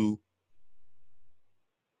to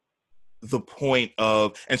the point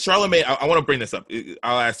of, and Charlemagne, I want to bring this up.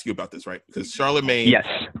 I'll ask you about this, right? Because Charlemagne Yes.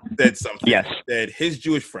 said something, Yes. that his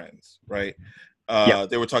Jewish friends, right? Yep.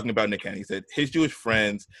 They were talking about Nick Cannon. He said his Jewish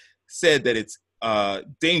friends said that it's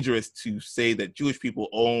dangerous to say that Jewish people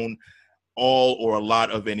own all or a lot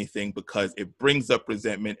of anything because it brings up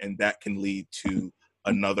resentment and that can lead to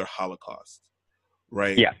another Holocaust,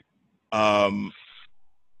 right? Yeah.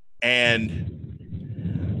 And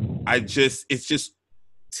it's just,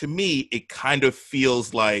 to me, it kind of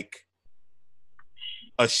feels like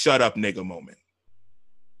a shut up nigga moment.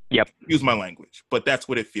 Yep. Use my language, but that's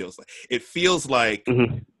what it feels like. It feels like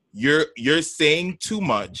you're saying too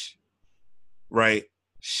much, right?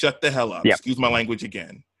 Shut the hell up. Yep. Excuse my language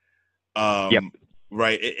again. Yep.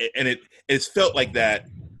 Right. It's felt like that,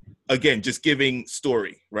 again, just giving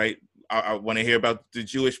story, right? I want to hear about the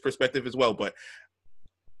Jewish perspective as well, but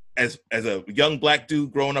as a young Black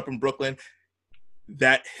dude growing up in Brooklyn,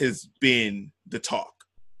 that has been the talk.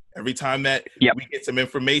 Every time that we get some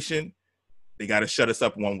information, they got to shut us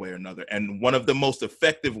up one way or another. And one of the most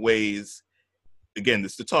effective ways, again,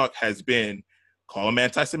 this to talk, has been call them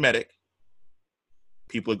anti-Semitic.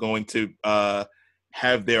 People are going to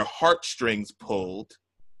have their heartstrings pulled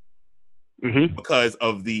because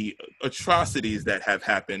of the atrocities that have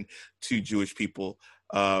happened to Jewish people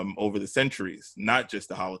over the centuries, not just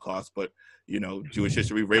the Holocaust, but, Jewish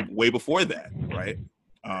history way before that, right?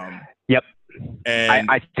 Yep.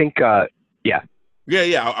 And I think, yeah.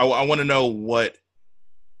 I want to know what,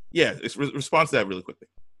 it's response to that really quickly.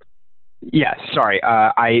 Yeah, sorry.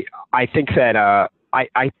 I think that I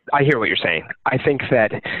hear what you're saying. I think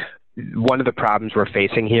that one of the problems we're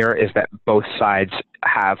facing here is that both sides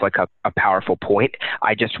have like a powerful point.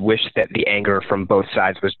 I just wish that the anger from both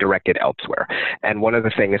sides was directed elsewhere. And one of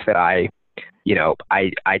the things that I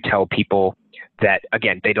tell people that,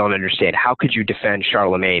 again, they don't understand, how could you defend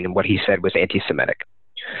Charlemagne and what he said was anti-Semitic?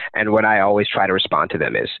 And what I always try to respond to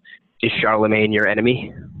them is Charlemagne your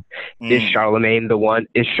enemy? Is Charlemagne the one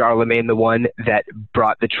that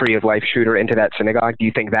brought the Tree of Life shooter into that synagogue? Do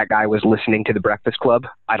you think that guy was listening to the Breakfast Club?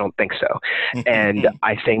 I don't think so. And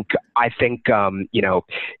I think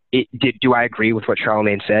do I agree with what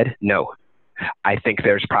Charlemagne said? No. I think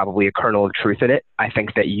there's probably a kernel of truth in it. I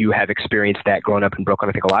think that you have experienced that growing up in Brooklyn.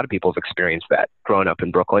 I think a lot of people have experienced that growing up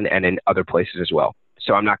in Brooklyn and in other places as well.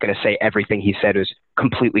 So I'm not going to say everything he said is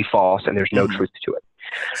completely false and there's no truth to it.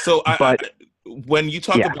 So when you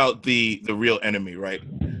talk about the real enemy, right?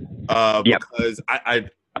 Because I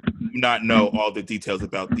do not know all the details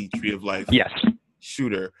about the Tree of Life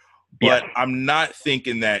shooter, but I'm not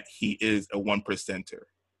thinking that he is a 1%er,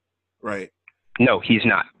 right? No, he's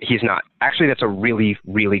not. He's not. Actually, that's a really,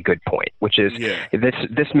 really good point, which is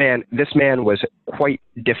this man was quite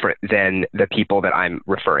different than the people that I'm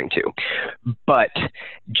referring to. But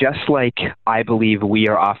just like I believe we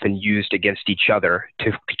are often used against each other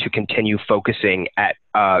to continue focusing at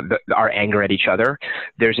our anger at each other,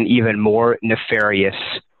 there's an even more nefarious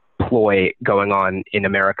ploy going on in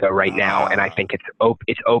America right now, and I think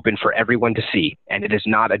it's open for everyone to see, and it is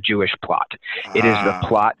not a Jewish plot. It is the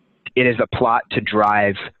plot. It is a plot to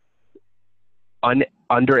drive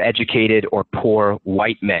undereducated or poor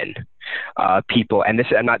white men, people. And this,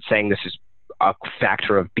 I'm not saying this is a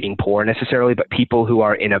factor of being poor necessarily, but people who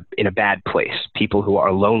are in a bad place, people who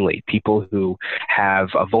are lonely, people who have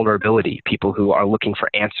a vulnerability, people who are looking for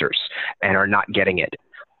answers and are not getting it,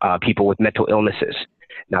 people with mental illnesses.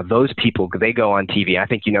 Now, those people, they go on TV. I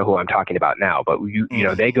think you know who I'm talking about now, but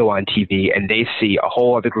they go on TV and they see a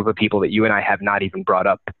whole other group of people that you and I have not even brought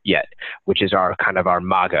up yet, which is our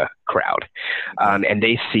MAGA crowd. And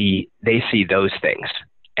they see those things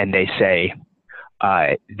and they say,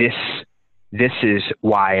 this is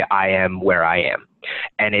why I am where I am.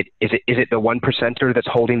 And is it the 1%er that's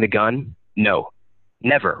holding the gun? No,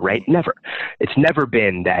 never, right? Never. It's never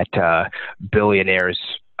been that billionaires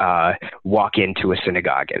walk into a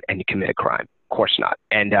synagogue and commit a crime. Of course not.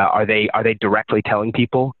 And are they directly telling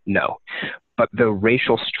people? No. But the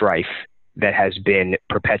racial strife that has been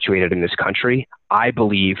perpetuated in this country, I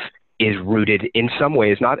believe, is rooted in some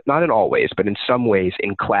ways, not in all ways, but in some ways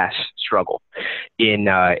in class struggle. And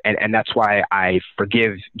that's why I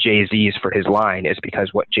forgive Jay-Z's for his line, is because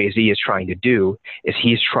what Jay-Z is trying to do is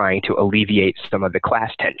he's trying to alleviate some of the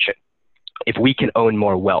class tension. If we can own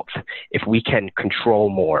more wealth, if we can control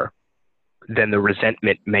more, then the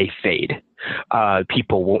resentment may fade.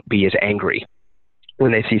 People won't be as angry.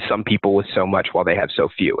 when they see some people with so much while they have so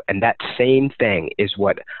few. And that same thing is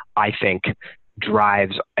what I think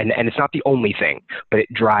drives, and it's not the only thing, but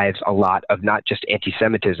it drives a lot of not just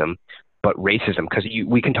anti-Semitism, but racism. Because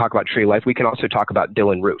we can talk about Tree of Life. We can also talk about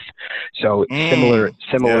Dylan Roof. So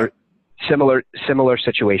similar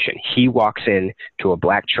situation. He walks in to a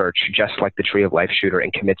black church just like the Tree of Life shooter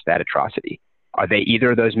and commits that atrocity. Are they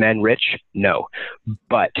either of those men rich? No.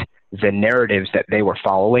 But the narratives that they were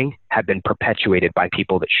following have been perpetuated by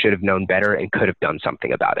people that should have known better and could have done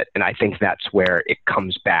something about it. And I think that's where it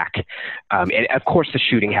comes back. And of course the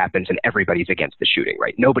shooting happens and everybody's against the shooting,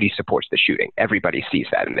 right? Nobody supports the shooting. Everybody sees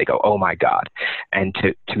that and they go, oh my God. And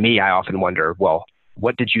to me, I often wonder, well,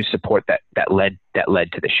 what did you support that led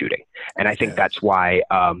to the shooting? And I think that's why,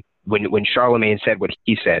 when Charlemagne said what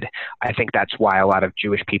he said, I think that's why a lot of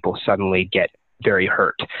Jewish people suddenly get very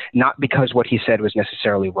hurt. Not because what he said was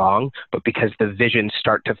necessarily wrong, but because the visions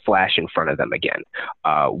start to flash in front of them again.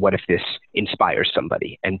 What if this inspires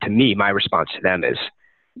somebody? And to me, my response to them is,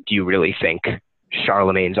 do you really think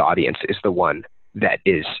Charlemagne's audience is the one that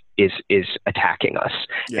is attacking us?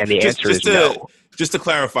 And the answer is no. Just to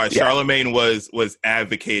clarify, Charlemagne was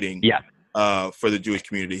advocating for the Jewish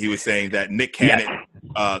community. He was saying that Nick Cannon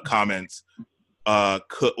comments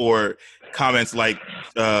or comments like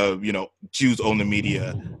Jews own the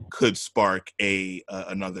media could spark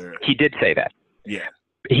another. He did say that. Yeah.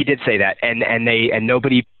 He did say that, and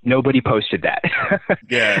nobody posted that.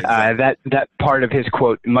 That part of his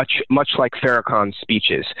quote, much like Farrakhan's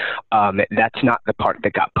speeches, that's not the part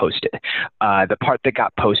that got posted. The part that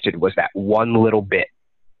got posted was that one little bit,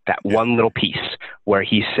 one little piece where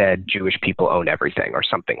he said Jewish people own everything or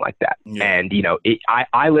something like that. Yeah. And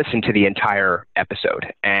I listened to the entire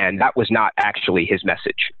episode, and that was not actually his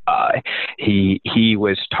message. He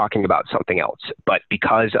was talking about something else, but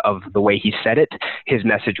because of the way he said it, his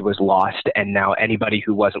message was lost. And now anybody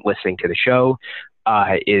who wasn't listening to the show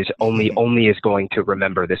is only is going to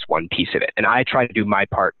remember this one piece of it. And I try to do my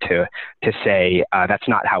part to say that's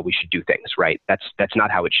not how we should do things, right? That's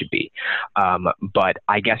not how it should be. But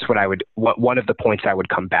I guess one of the points I would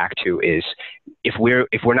come back to is if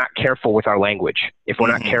we're not careful with our language, if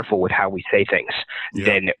we're not careful with how we say things,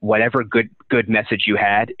 then whatever good message you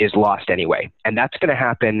had is lost anyway. And that's going to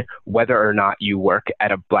happen whether or not you work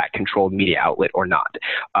at a black controlled media outlet or not.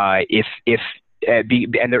 And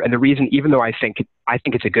the reason, even though I think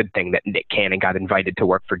it's a good thing that Nick Cannon got invited to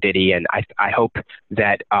work for Diddy, and I hope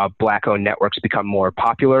that black-owned networks become more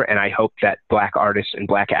popular, and I hope that black artists and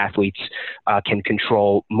black athletes can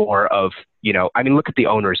control more of, look at the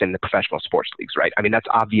owners in the professional sports leagues, right? I mean, that's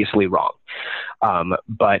obviously wrong.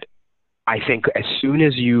 But I think as soon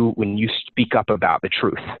as when you speak up about the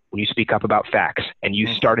truth, when you speak up about facts, and you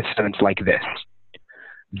start a sentence like this,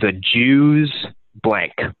 the Jews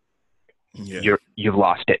blank. You've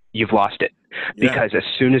lost it. You've lost it. Because as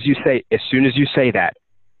soon as you say that,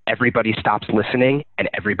 everybody stops listening and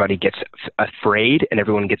everybody gets afraid and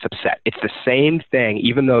everyone gets upset. It's the same thing,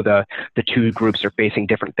 even though the two groups are facing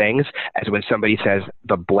different things, as when somebody says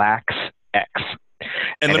the blacks X.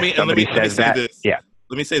 And let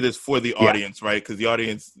me say this for the audience, right? Because the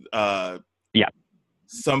audience,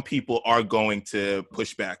 some people are going to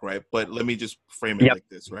push back, right? But let me just frame it like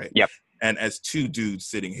this, right? Yep. And as two dudes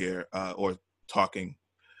sitting here or talking,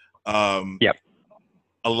 a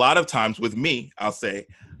lot of times with me, I'll say,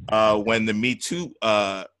 when the Me Too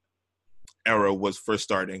era was first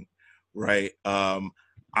starting, right,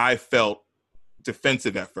 I felt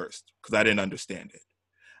defensive at first because I didn't understand it.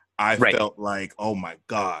 I felt like, oh my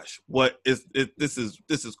gosh, what is it? This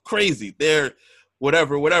is crazy. They're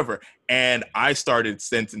whatever. And I started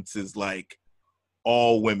sentences like,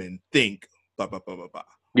 all women think, blah, blah, blah, blah, blah.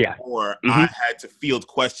 Yeah. Or I had to field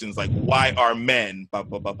questions like, why are men, blah,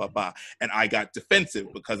 blah, blah, blah, blah. And I got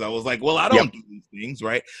defensive because I was like, well, I don't do these things,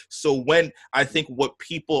 right? So when I think what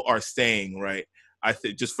people are saying, right, I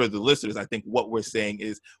think just for the listeners, I think what we're saying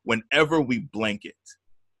is whenever we blanket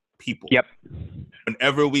people,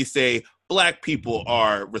 whenever we say black people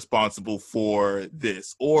are responsible for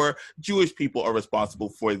this or Jewish people are responsible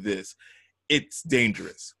for this, it's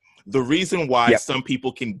dangerous. The reason why some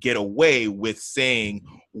people can get away with saying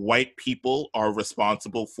white people are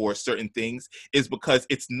responsible for certain things is because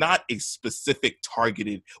it's not a specific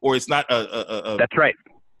targeted, or it's not a that's right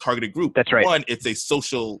targeted group. That's right. One, it's a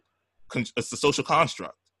social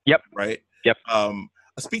construct. Yep. Right. Yep. I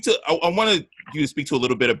wanted you to speak to a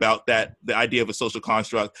little bit about that, the idea of a social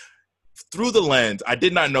construct through the lens. I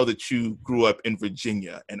did not know that you grew up in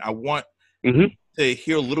Virginia, and I want to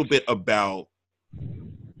hear a little bit about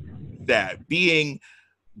that, being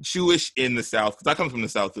Jewish in the South, because I come from the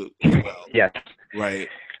South as well. Yes. Right.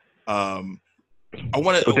 I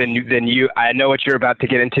want So to. I know what you're about to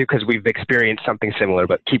get into because we've experienced something similar,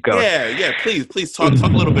 but keep going. Yeah. Please talk a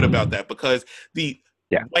little bit about that, because the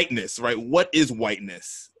Yeah. whiteness, right? What is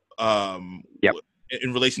whiteness? Um, Yep.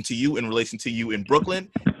 in relation to you, in relation to you in Brooklyn,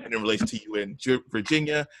 and in relation to you in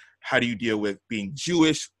Virginia. How do you deal with being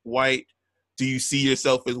Jewish, white? Do you see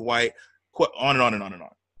yourself as white? On and on and on and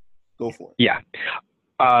on. Go for it. Yeah.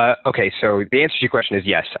 Okay, so the answer to your question is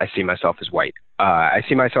yes, I see myself as white. I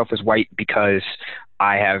see myself as white because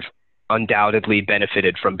I have undoubtedly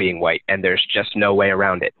benefited from being white, and there's just no way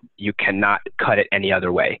around it. You cannot cut it any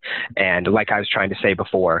other way. And like I was trying to say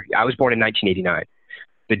before, I was born in 1989.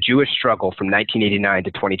 The Jewish struggle from 1989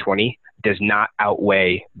 to 2020 does not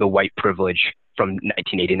outweigh the white privilege from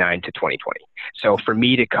 1989 to 2020. So for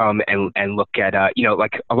me to come and look at,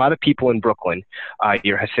 like a lot of people in Brooklyn,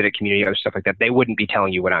 your Hasidic community, other stuff like that, they wouldn't be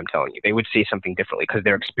telling you what I'm telling you. They would see something differently because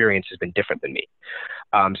their experience has been different than me.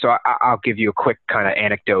 So I'll give you a quick kind of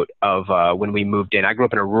anecdote of when we moved in. I grew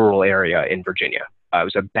up in a rural area in Virginia. It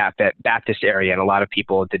was a Baptist area, and a lot of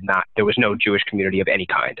people did not. There was no Jewish community of any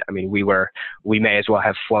kind. I mean, we may as well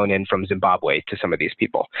have flown in from Zimbabwe to some of these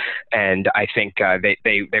people, and I think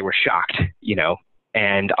they were shocked,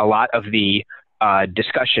 And a lot of the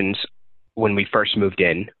discussions when we first moved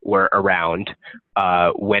in were around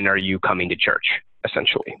when are you coming to church?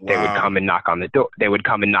 Essentially, Wow. They would come and knock on the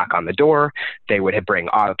door. They would bring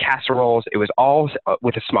casseroles. It was all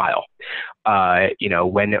with a smile.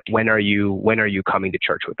 When are you coming to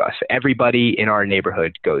church with us? Everybody in our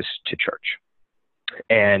neighborhood goes to church.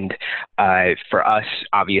 And for us,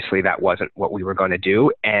 obviously, that wasn't what we were going to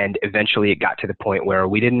do. And eventually it got to the point where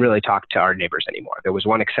we didn't really talk to our neighbors anymore. There was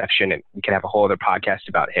one exception, and we could have a whole other podcast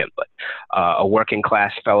about him, but a working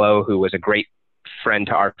class fellow who was a great friend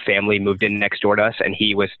to our family moved in next door to us, and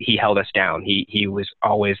he held us down. He was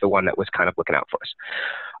always the one that was kind of looking out for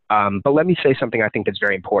us. But let me say something I think that's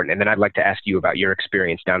very important, and then I'd like to ask you about your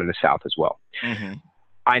experience down in the South as well. Mm-hmm.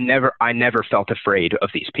 I never felt afraid of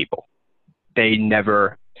these people. They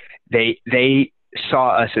saw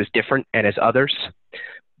us as different and as others,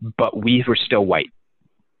 but we were still white.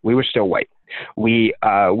 We were still white. We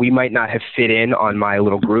might not have fit in on my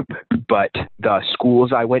little group, but the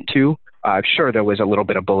schools I went to, sure, there was a little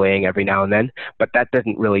bit of bullying every now and then, but that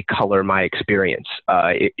didn't really color my experience.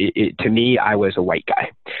 To me, I was a white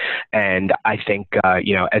guy. And I think,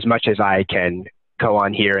 as much as I can go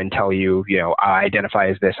on here and tell you, I identify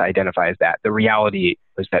as this, I identify as that, the reality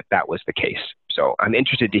was that was the case. So I'm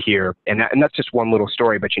interested to hear, and that's just one little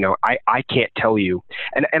story, but I can't tell you,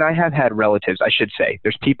 and I have had relatives, I should say,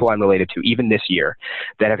 there's people I'm related to, even this year,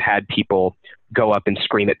 that have had people go up and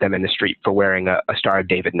scream at them in the street for wearing a Star of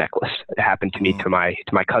David necklace. It happened to me, to my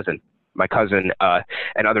cousin,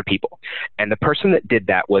 and other people. And the person that did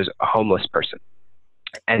that was a homeless person.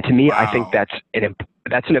 And to me, Wow. I think that's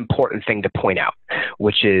an important thing to point out,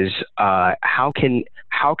 which is how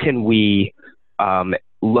can we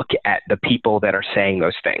look at the people that are saying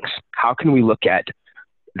those things? How can we look at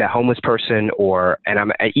the homeless person,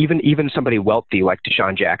 even somebody wealthy like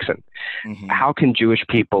Deshaun Jackson? Mm-hmm. How can Jewish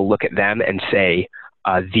people look at them and say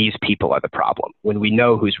these people are the problem when we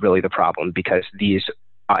know who's really the problem, because these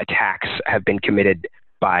attacks have been committed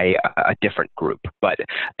by a different group? But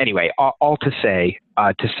anyway, all to say,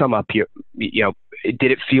 to sum up,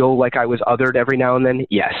 did it feel like I was othered every now and then?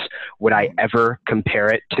 Yes. Would I ever compare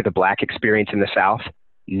it to the Black experience in the South?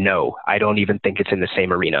 No, I don't even think it's in the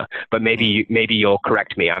same arena. But maybe you'll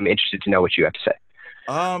correct me. I'm interested to know what you have to say.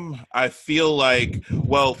 I feel like,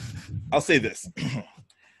 well, I'll say this,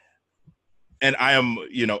 and I am,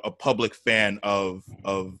 a public fan of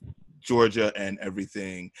Georgia and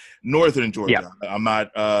everything, Northern Georgia. Yeah. I'm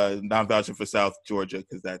not vouching for South Georgia,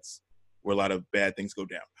 because that's where a lot of bad things go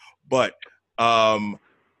down. But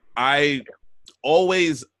I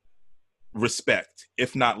always respect,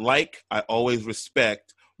 if not like, I always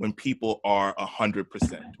respect when people are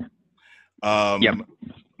 100%.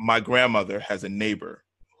 My grandmother has a neighbor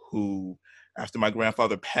who, after my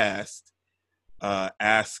grandfather passed,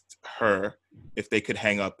 asked her if they could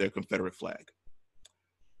hang up their Confederate flag.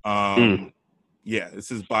 Yeah, this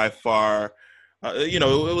is by far, it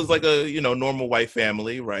was like a, normal white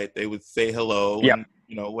family, right? They would say hello, and,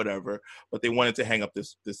 whatever, but they wanted to hang up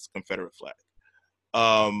this Confederate flag.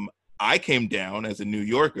 I came down as a New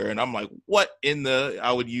Yorker, and I'm like, what in the,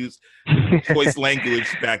 I would use choice language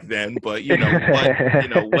back then, but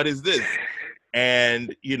what is this?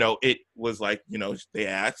 And, it was like, they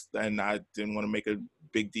asked, and I didn't want to make a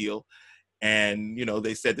big deal. And,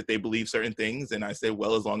 they said that they believe certain things. And I said,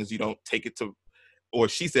 well, as long as you don't take it to, or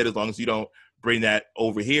she said, as long as you don't bring that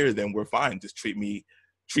over here, then we're fine. Just treat me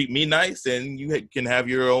treat me nice, and you can have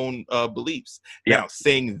your own beliefs. Yep. Now,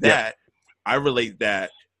 saying that, I relate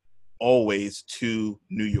that always to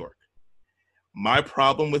New York. My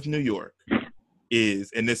problem with New York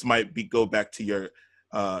is, and this might go back to your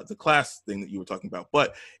the class thing that you were talking about,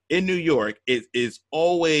 but in New York, it is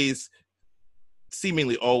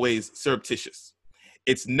seemingly always surreptitious.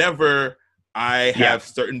 It's never, I have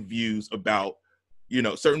certain views about,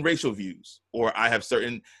 certain racial views, or I have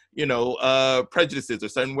certain, prejudices or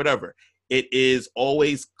certain whatever. It is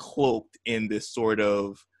always cloaked in this sort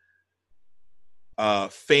of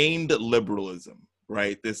feigned liberalism,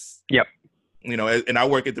 right? This, and I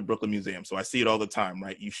work at the Brooklyn Museum, so I see it all the time,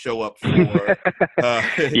 right? You show up for,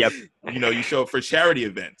 you show up for charity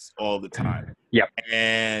events all the time.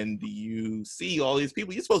 And you see all these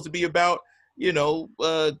people. You're supposed to be about,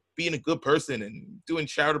 being a good person and doing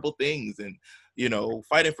charitable things and,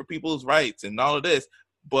 fighting for people's rights and all of this.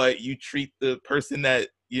 But you treat the person that,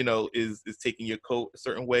 is taking your coat a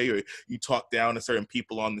certain way, or you talk down to certain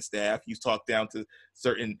people on the staff. You talk down to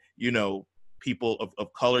certain, people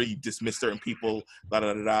of color. You dismiss certain people,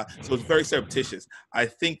 So it's very surreptitious. I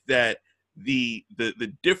think that the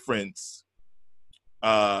difference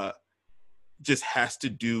just has to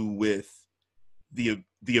do with the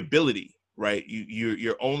ability, right?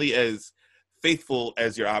 You're only as faithful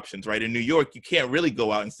as your options, right? In New York, you can't really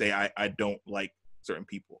go out and say I don't like certain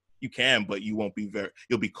people. You can, but you won't be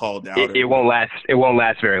you'll be called out. It won't last. It won't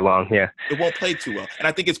last very long. Yeah. It won't play too well. And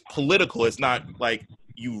I think it's political. It's not like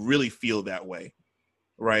you really feel that way.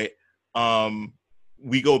 Right. I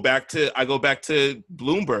go back to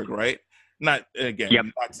Bloomberg, right? Not again,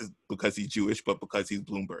 not just because he's Jewish, but because he's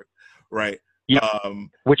Bloomberg. Right. Yep.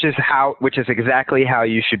 Which is exactly how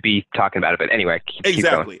you should be talking about it. But anyway,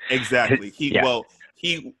 exactly.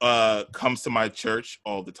 He comes to my church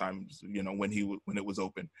all the time, when it was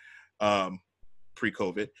open,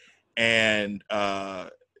 pre-COVID. And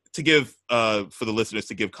to give, for the listeners,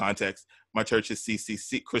 to give context, my church is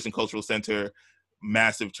CCC, Christian Cultural Center,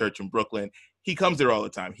 massive church in Brooklyn. He comes there all the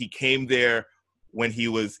time. He came there when he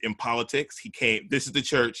was in politics. This is the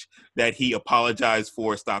church that he apologized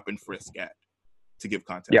for stop and frisk at, to give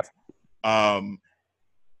context. And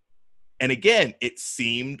again, it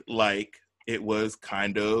seemed like it was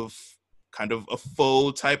kind of a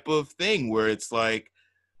faux type of thing where it's like,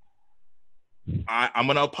 I'm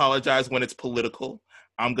going to apologize when it's political.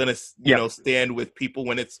 I'm going to, stand with people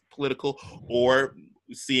when it's political, or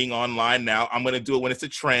seeing online now, I'm going to do it when it's a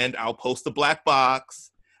trend. I'll post a black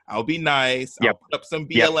box. I'll be nice. I'll put up some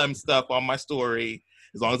BLM stuff on my story.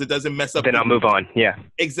 As long as it doesn't mess up. Then I'll move on. Yeah,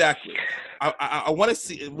 exactly. I want to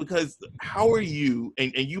see, because how are you,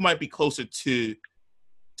 and you might be closer to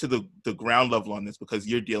the ground level on this because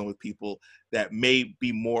you're dealing with people that may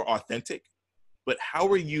be more authentic, but how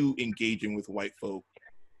are you engaging with white folk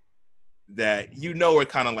that are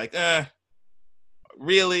kind of like,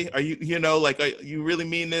 really? Are you, you really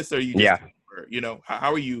mean this? Or are you just,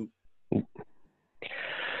 how are you?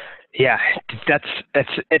 Yeah,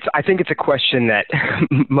 I think it's a question that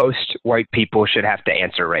most white people should have to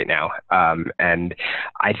answer right now. And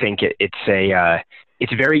I think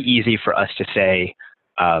it's very easy for us to say,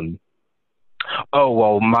 oh,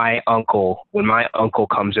 well, when my uncle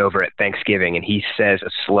comes over at Thanksgiving and he says a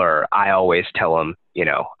slur, I always tell him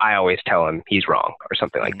he's wrong, or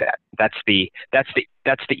something like that. That's the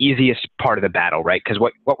easiest part of the battle, right? Because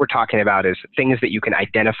what we're talking about is things that you can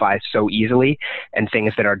identify so easily and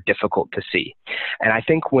things that are difficult to see. And I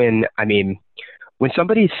think when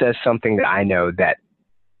somebody says something that I know that,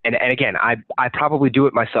 and again, I probably do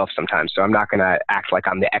it myself sometimes, so I'm not going to act like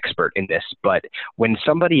I'm the expert in this, but when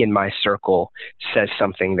somebody in my circle says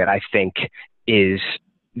something that I think is,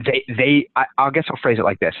 I guess I'll phrase it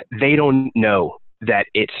like this: they don't know that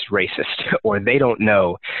it's racist, or they don't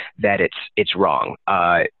know that it's wrong.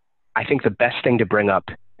 I think the best thing to bring up,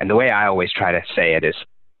 and the way I always try to say it, is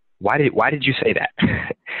why did you say that?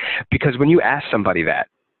 Because when you ask somebody that,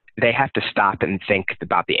 they have to stop and think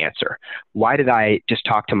about the answer. Why did I just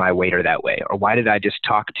talk to my waiter that way? Or why did I just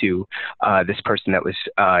talk to this person that was,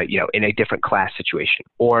 in a different class situation?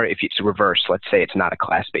 Or if it's reverse, let's say it's not a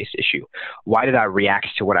class-based issue. Why did I react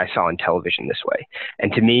to what I saw on television this way?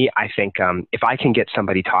 And to me, I think if I can get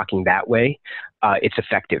somebody talking that way, it's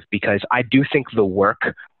effective, because I do think the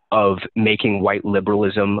work of making white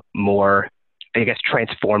liberalism more, I guess,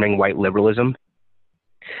 transforming white liberalism,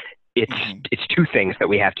 it's two things that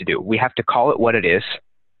we have to do. We have to call it what it is,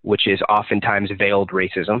 which is oftentimes veiled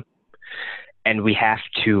racism. And we have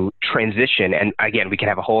to transition. And again, we can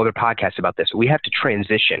have a whole other podcast about this. We have to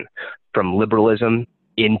transition from liberalism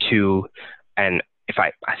into, and if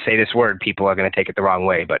I say this word, people are going to take it the wrong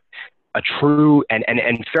way, but a true, and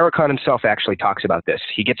Farrakhan himself actually talks about this.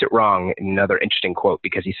 He gets it wrong in another interesting quote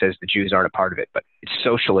because he says the Jews aren't a part of it, but it's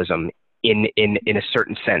socialism in a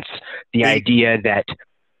certain sense. The idea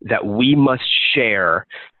that we must share,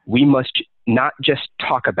 we must not just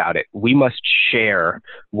talk about it, we must share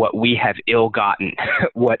what we have ill-gotten,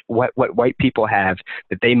 what white people have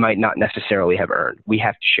that they might not necessarily have earned. We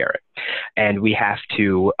have to share it, and we have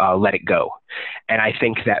to let it go. And I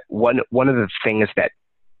think that one of the things that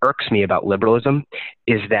irks me about liberalism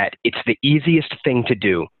is that it's the easiest thing to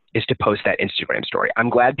do is to post that Instagram story. I'm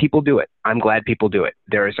glad people do it.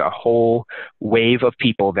 There is a whole wave of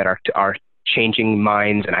people that are changing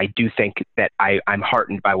minds, and I do think that I'm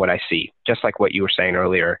heartened by what I see, just like what you were saying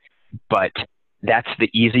earlier. But that's the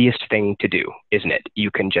easiest thing to do, isn't it? You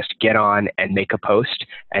can just get on and make a post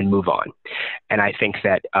and move on. And I think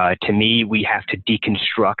that to me, we have to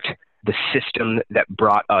deconstruct the system that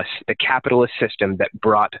brought us, the capitalist system that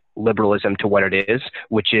brought liberalism to what it is,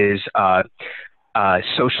 which is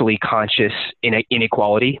socially conscious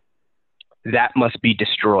inequality. That must be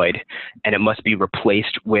destroyed, and it must be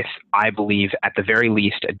replaced with, I believe, at the very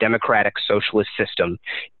least, a democratic socialist system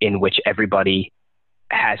in which everybody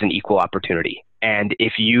has an equal opportunity. And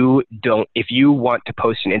if you want to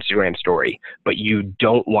post an Instagram story, but you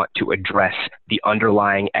don't want to address the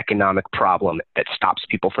underlying economic problem that stops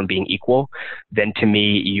people from being equal, then to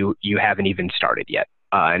me, you haven't even started yet.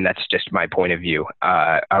 And that's just my point of view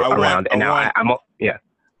around. I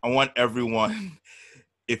want everyone.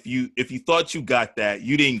 If you thought you got that,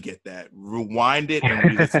 you didn't get that. Rewind it and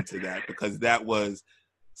re-listen to that, because that was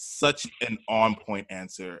such an on-point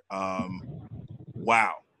answer.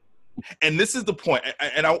 Wow. And this is the point,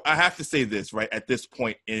 and I have to say this, right, at this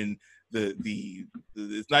point in the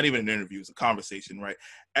it's not even an interview, it's a conversation, right?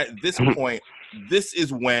 At this point, this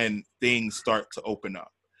is when things start to open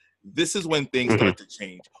up. This is when things start to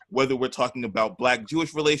change, whether we're talking about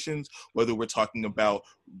Black-Jewish relations, whether we're talking about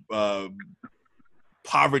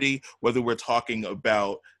poverty, whether we're talking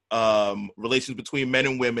about relations between men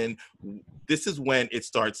and women. This is when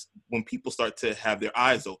when people start to have their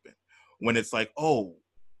eyes open, when it's like, oh,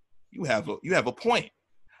 you have a point.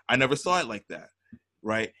 I never saw it like that,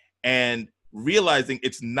 right? And realizing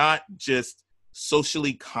it's not just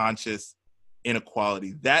socially conscious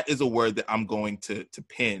inequality. That is a word that I'm going to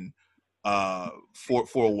pin for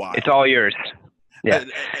a while. It's all yours. Yeah.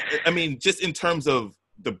 I mean, just in terms of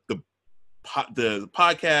the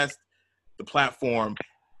podcast, the platform,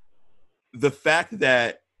 the fact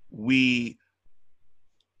that we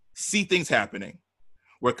see things happening,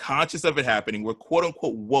 we're conscious of it happening, we're quote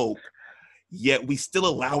unquote woke, yet we still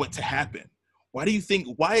allow it to happen. Why do you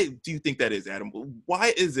think that is, Adam?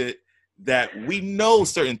 Why is it that we know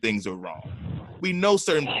certain things are wrong? We know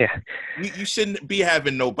you shouldn't be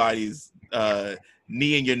having nobody's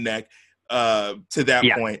knee in your neck to that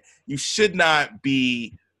point. You should not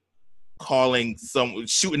be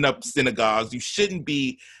shooting up synagogues. You shouldn't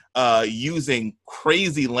be using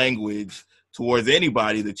crazy language towards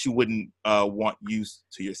anybody that you wouldn't want used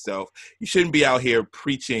to yourself. You shouldn't be out here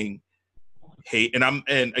preaching hate.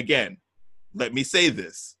 And again, let me say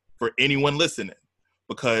this for anyone listening,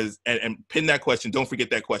 because and pin that question. Don't forget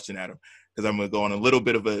that question, Adam, because I'm going to go on a little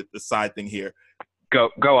bit of a side thing here. Go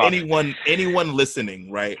on. Anyone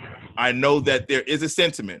listening, right? I know that there is a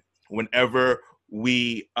sentiment whenever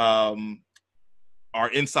we are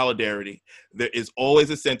in solidarity. There is always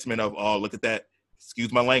a sentiment of, oh, look at that.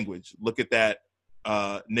 Excuse my language. Look at that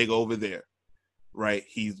nigga over there, right?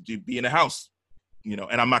 He's being a house,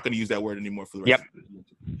 and I'm not going to use that word anymore for the rest of the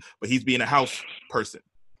but he's being a house person,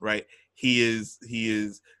 right? He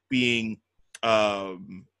is being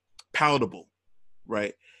palatable,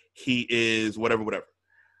 right? He is whatever.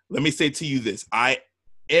 Let me say to you this. I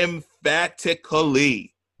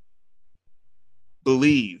emphatically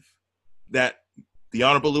believe that the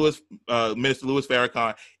Honorable Minister Louis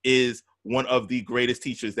Farrakhan is one of the greatest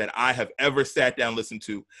teachers that I have ever sat down and listened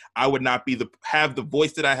to. I would not have the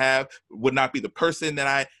voice that I have, would not be the person that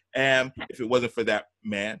I am if it wasn't for that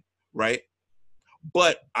man, right?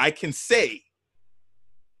 But I can say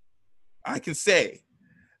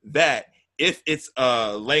that if it's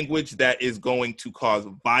a language that is going to cause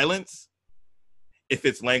violence, if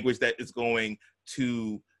it's language that is going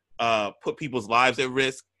to put people's lives at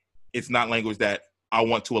risk, it's not language that I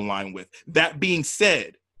want to align with. That being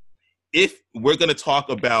said, if we're going to talk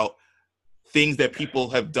about things that people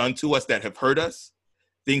have done to us that have hurt us,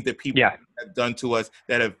 things that people have done to us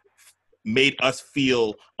that have made us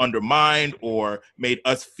feel undermined or made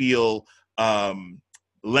us feel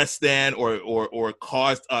less than or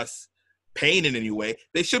caused us pain in any way,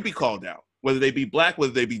 they should be called out, whether they be Black,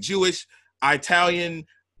 whether they be Jewish, Italian,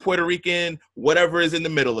 Puerto Rican, whatever is in the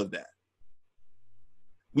middle of that.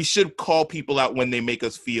 We should call people out when they make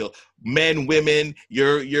us feel, men, women,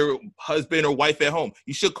 your husband or wife at home.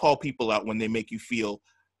 You should call people out when they make you feel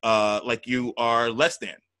like you are less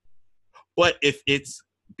than. But if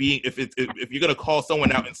you're gonna call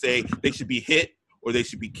someone out and say they should be hit or they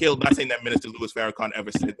should be killed, not saying that Minister Louis Farrakhan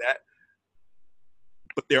ever said that,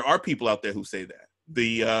 but there are people out there who say that.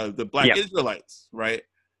 The Black Israelites, right?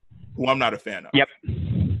 Who I'm not a fan of. Yep.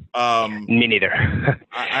 Me neither.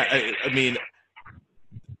 I mean,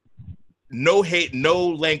 no hate, no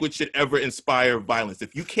language should ever inspire violence.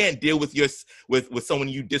 If you can't deal with with someone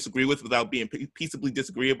you disagree with without being peaceably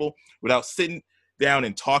disagreeable, without sitting down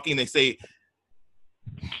and talking, they say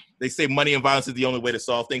money and violence is the only way to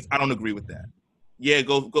solve things. I don't agree with that. Yeah,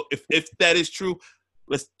 go. If that is true,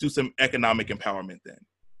 let's do some economic empowerment then.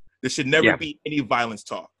 There should never be any violence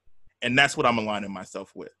talk. And that's what I'm aligning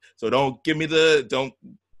myself with. So don't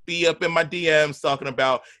be up in my DMs talking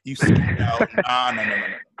about you speaking out.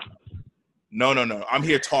 No. I'm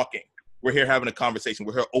here talking. We're here having a conversation.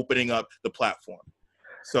 We're here opening up the platform.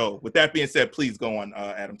 So with that being said, please go on,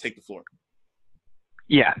 Adam, take the floor.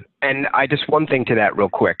 Yeah. And one thing to that real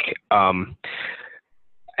quick.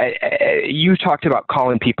 You talked about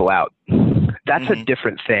calling people out. That's a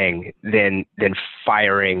different thing than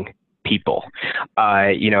firing people.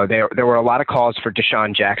 There were a lot of calls for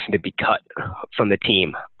Deshaun Jackson to be cut from the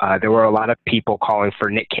team. There were a lot of people calling for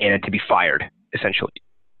Nick Cannon to be fired, essentially.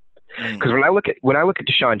 Because when I look at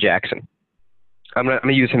Deshaun Jackson, I'm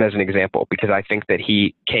gonna use him as an example because I think that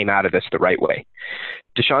he came out of this the right way.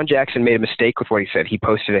 Deshaun Jackson made a mistake with what he said. He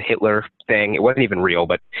posted a Hitler thing. It wasn't even real,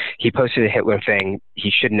 but he posted a Hitler thing.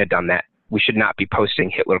 He shouldn't have done that. We should not be posting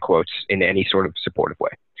Hitler quotes in any sort of supportive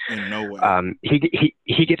way. In no way.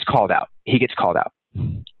 He gets called out. He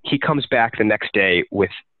comes back the next day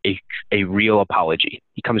with a real apology.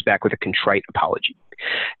 He comes back with a contrite apology.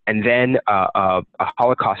 And then a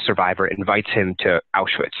Holocaust survivor invites him to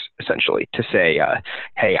Auschwitz, essentially, to say,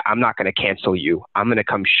 hey, I'm not going to cancel you. I'm going to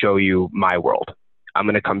come show you my world. I'm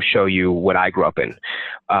going to come show you what I grew up in.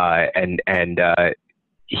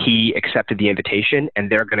 He accepted the invitation, and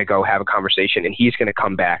they're going to go have a conversation, and he's going to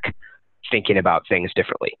come back thinking about things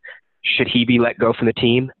differently. Should he be let go from the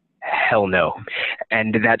team? Hell no.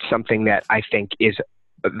 And that's something that I think is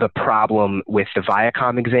the problem with the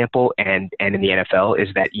Viacom example and in the NFL is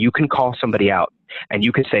that you can call somebody out and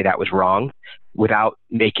you can say that was wrong without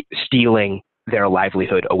stealing their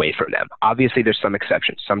livelihood away from them. Obviously, there's some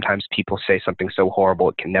exceptions. Sometimes people say something so horrible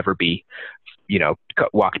it can never be,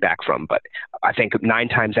 walked back from. But I think 9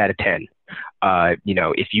 times out of 10,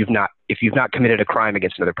 if you've not committed a crime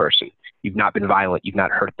against another person, you've not been violent, you've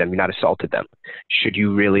not hurt them, you've not assaulted them, should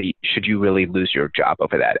you really lose your job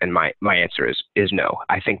over that? And my answer is no.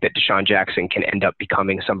 I think that Deshaun Jackson can end up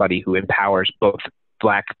becoming somebody who empowers both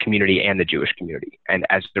Black community and the Jewish community, and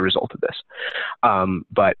as a result of this.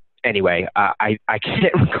 But anyway, I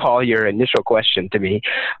can't recall your initial question to me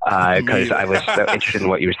because I was so interested in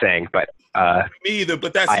what you were saying. But me either.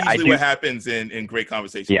 But that's usually what happens in great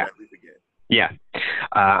conversation. Yeah.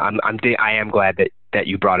 I am glad that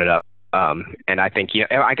you brought it up. And I think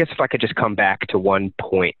I guess if I could just come back to one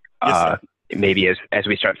point, maybe as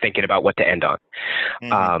we start thinking about what to end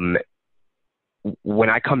on. When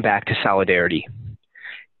I come back to solidarity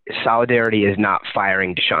is not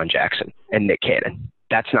firing Deshaun Jackson and Nick Cannon.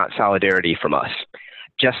 That's not solidarity from us.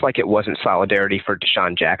 Just like it wasn't solidarity for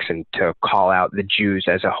Deshaun Jackson to call out the Jews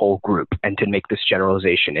as a whole group and to make this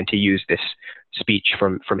generalization and to use this speech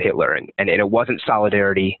from Hitler. And it wasn't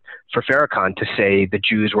solidarity for Farrakhan to say the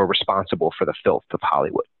Jews were responsible for the filth of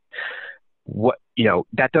Hollywood.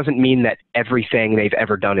 That doesn't mean that everything they've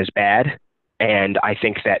ever done is bad. And I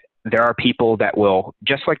think that there are people that will,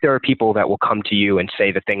 just like there are people that will come to you and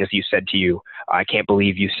say the things you said to you, I can't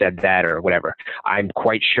believe you said that or whatever. I'm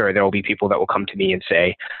quite sure there will be people that will come to me and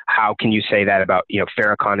say, how can you say that about,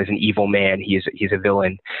 Farrakhan is an evil man. He's a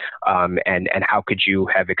villain. And how could you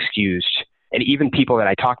have excused? And even people that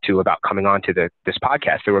I talked to about coming on to this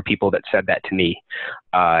podcast, there were people that said that to me.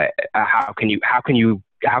 How can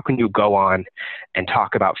you go on and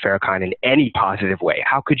talk about Farrakhan in any positive way?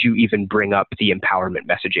 How could you even bring up the empowerment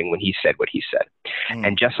messaging when he said what he said?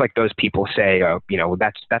 And just like those people say,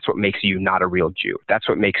 that's what makes you not a real Jew. That's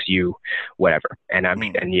what makes you whatever. And I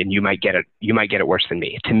mean, and you might get it worse than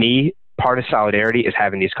me. To me, part of solidarity is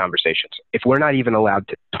having these conversations. If we're not even allowed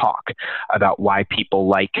to talk about why people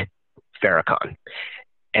like Farrakhan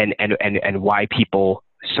and why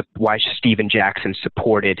Steven Jackson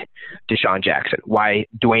supported Deshaun Jackson, why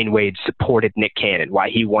Dwayne Wade supported Nick Cannon,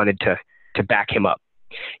 why he wanted to back him up.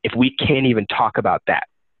 If we can't even talk about that,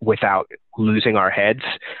 without losing our heads,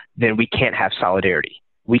 then we can't have solidarity.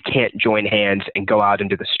 We can't join hands and go out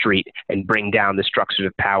into the street and bring down the structures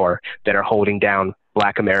of power that are holding down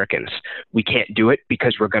Black Americans. We can't do it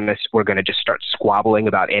because we're gonna just start squabbling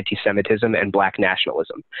about anti-Semitism and Black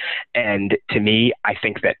nationalism. And to me, I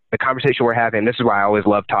think that the conversation we're having, this is why I always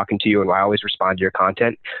love talking to you and why I always respond to your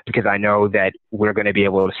content, because I know that we're going to be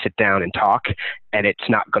able to sit down and talk, and it's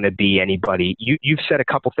not going to be anybody. You've said a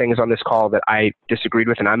couple things on this call that I disagreed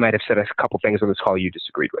with, and I might have said a couple things on this call you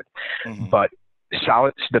disagreed with. Mm-hmm. But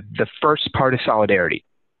the first part of solidarity,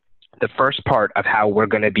 the first part of how we're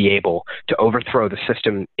going to be able to overthrow the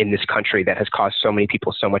system in this country that has caused so many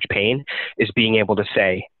people so much pain, is being able to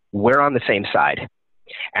say, we're on the same side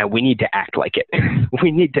and we need to act like it.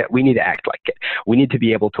 we need to act like it. We need to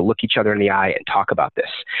be able to look each other in the eye and talk about this.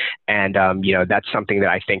 And, that's something that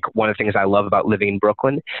I think one of the things I love about living in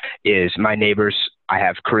Brooklyn is my neighbors. I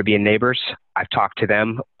have Caribbean neighbors. I've talked to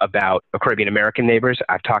them about Caribbean American neighbors.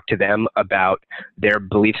 I've talked to them about their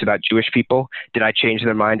beliefs about Jewish people. Did I change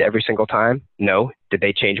their mind every single time? No. Did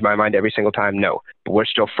they change my mind every single time? No. But we're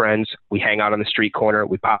still friends. We hang out on the street corner.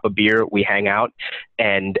 We pop a beer. We hang out.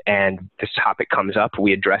 And this topic comes up.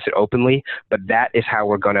 We address it openly. But that is how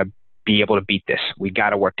we're going to be able to beat this. We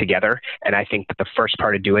got to work together. And I think that the first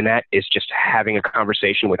part of doing that is just having a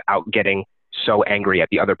conversation without getting so angry at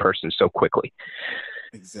the other person so quickly.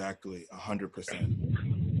 Exactly,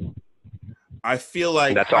 100%. I feel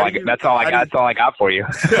like that's all I got for you.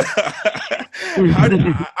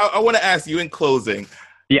 I want to ask you in closing.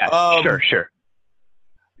 Yeah, sure.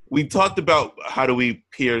 We talked about how do we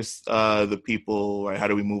pierce the people, right? How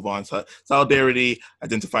do we move on? Solidarity,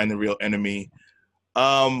 identifying the real enemy.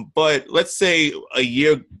 But let's say a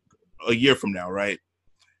year from now, right?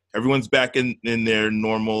 Everyone's back in their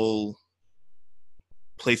normal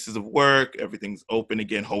places of work. Everything's open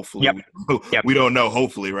again. Hopefully, yep. We don't know.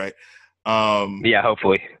 Hopefully, right?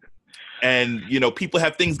 Hopefully. And people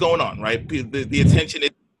have things going on, right? The attention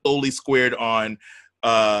is solely squared on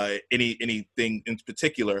anything in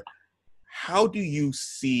particular. How do you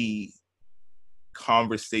see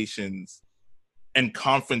conversations and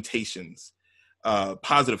confrontations,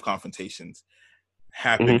 positive confrontations,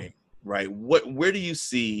 happening? Mm-hmm. Right? Where do you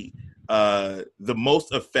see the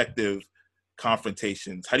most effective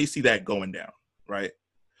confrontations? How do you see that going down? Right?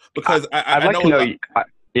 Because I know.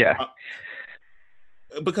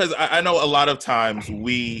 Because I know a lot of times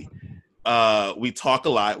we talk a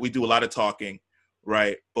lot, we do a lot of talking,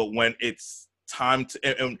 right? But when it's time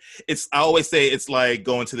to, and I always say it's like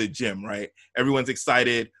going to the gym, right? Everyone's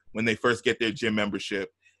excited when they first get their gym membership.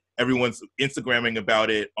 Everyone's Instagramming about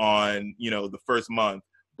it on, the first month,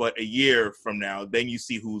 but a year from now, then you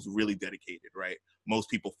see who's really dedicated, right? Most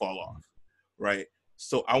people fall off, right?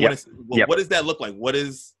 So I want to, what does that look like?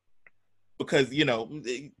 Because,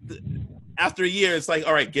 after a year, it's like,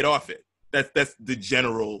 all right, get off it. That's the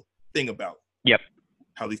general thing about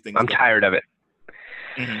how these things I'm go. tired of it.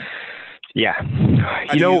 Mm-hmm. Yeah.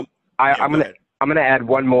 I'm gonna add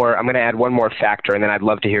one more factor, and then I'd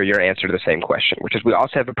love to hear your answer to the same question, which is we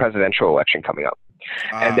also have a presidential election coming up.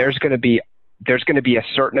 And there's gonna be a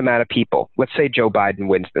certain amount of people, let's say Joe Biden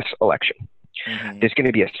wins this election. Mm-hmm. There's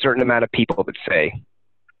gonna be a certain amount of people that say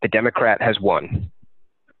the Democrat has won.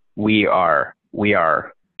 We are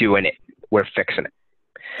doing it. We're fixing it.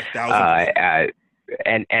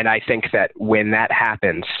 And I think that when that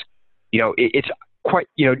happens, it's quite,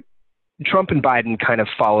 Trump and Biden kind of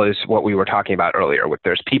follows what we were talking about earlier, with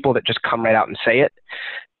there's people that just come right out and say it,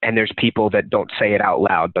 and there's people that don't say it out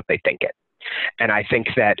loud, but they think it. And I think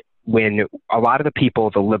that when a lot of the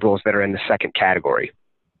people, the liberals that are in the second category,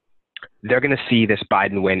 they're going to see this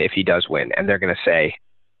Biden win if he does win, and they're going to say,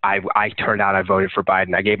 I turned out, I voted for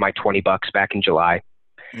Biden. I gave my $20 back in July.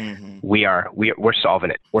 Mm-hmm. We're solving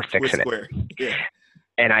it. We're fixing it. Yeah.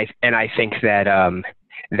 And I think that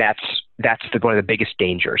that's one of the biggest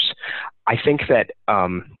dangers. I think that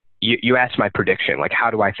you asked my prediction, like how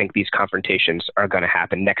do I think these confrontations are going to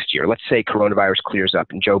happen next year? Let's say coronavirus clears up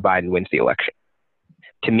and Joe Biden wins the election.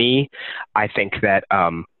 To me, I think that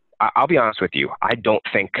I'll be honest with you. I don't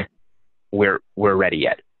think we're ready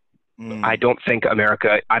yet. I don't think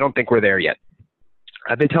we're there yet.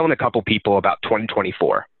 I've been telling a couple people about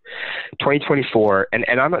 2024, and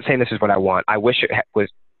I'm not saying this is what I want. I wish it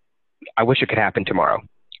could happen tomorrow.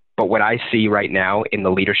 But what I see right now in the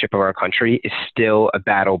leadership of our country is still a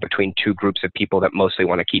battle between two groups of people that mostly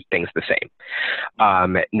want to keep things the same.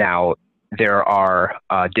 Now, there are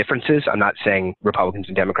differences. I'm not saying Republicans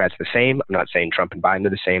and Democrats are the same. I'm not saying Trump and Biden are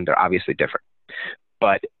the same. They're obviously different.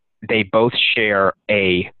 But they both share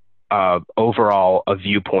overall a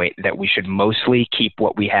viewpoint that we should mostly keep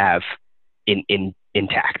what we have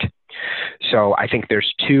intact. So I think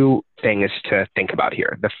there's two things to think about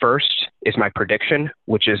here. The first is my prediction,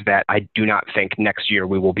 which is that I do not think next year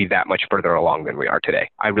we will be that much further along than we are today.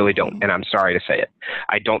 I really don't, and I'm sorry to say it.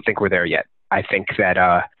 I don't think we're there yet. I think that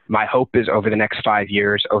my hope is over the next 5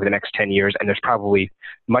 years, over the next 10 years, and there's probably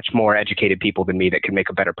much more educated people than me that can make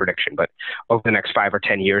a better prediction, but over the next 5 or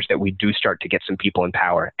 10 years that we do start to get some people in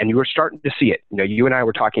power. And you were starting to see it. You know, you and I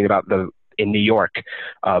were talking about in New York,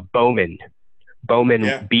 Bowman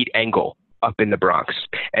beat Engel up in the Bronx.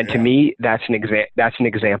 And to me, that's an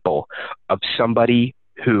example of somebody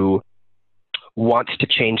who wants to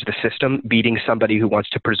change the system beating somebody who wants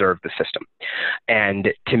to preserve the system.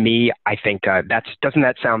 And to me, I think doesn't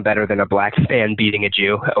that sound better than a black man beating a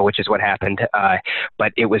Jew, which is what happened.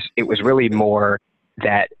 But it was really more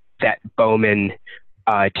that Bowman,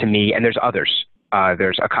 to me, and there's others.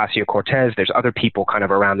 There's Ocasio-Cortez. There's other people kind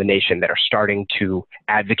of around the nation that are starting to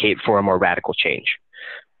advocate for a more radical change.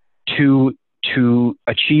 To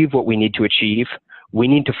achieve what we need to achieve, we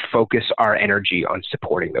need to focus our energy on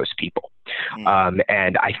supporting those people.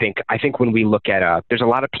 And I think when we look at, there's a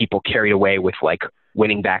lot of people carried away with like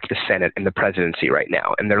winning back the Senate and the presidency right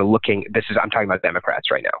now. And they're looking, I'm talking about Democrats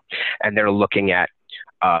right now. And they're looking at,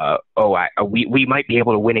 we might be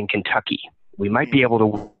able to win in Kentucky. We might be able to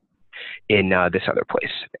win in this other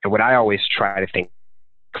place. And what I always try to think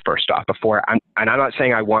first off, I'm not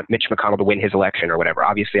saying I want Mitch McConnell to win his election or whatever.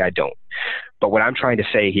 Obviously I don't. But what I'm trying to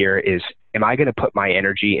say here is, am I going to put my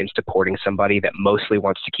energy in supporting somebody that mostly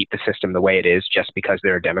wants to keep the system the way it is just because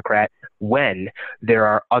they're a Democrat, when there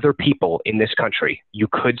are other people in this country you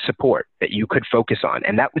could support, that you could focus on?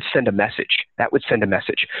 And that would send a message.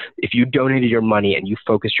 If you donated your money and you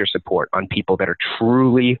focused your support on people that are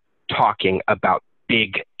truly talking about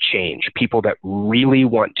big change, people that really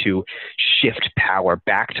want to shift power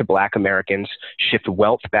back to Black Americans, shift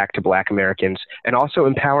wealth back to Black Americans, and also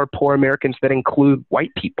empower poor Americans that include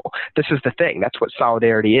white people. This is the thing. That's what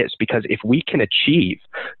solidarity is, because if we can achieve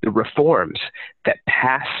the reforms that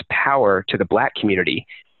pass power to the Black community,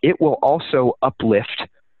 it will also uplift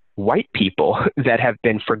white people that have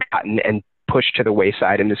been forgotten and pushed to the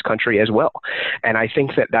wayside in this country as well. And I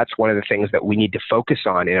think that that's one of the things that we need to focus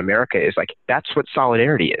on in America, is like, that's what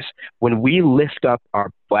solidarity is. When we lift up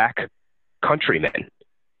our Black countrymen,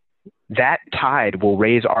 that tide will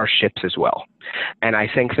raise our ships as well. And I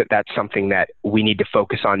think that that's something that we need to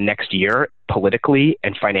focus on next year, politically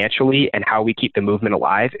and financially, and how we keep the movement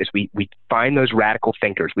alive is we find those radical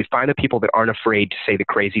thinkers. We find the people that aren't afraid to say the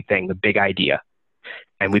crazy thing, the big idea.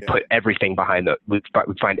 And we put everything behind we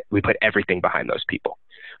put everything behind those people.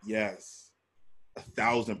 Yes,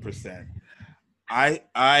 1,000%. I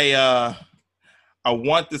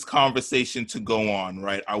want this conversation to go on,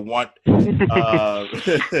 right? I want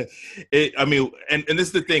it. I mean, and this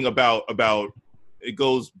is the thing about it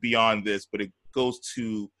goes beyond this, but it goes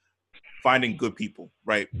to finding good people,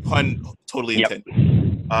 right? Pun totally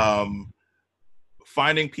intended.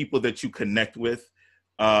 Finding people that you connect with.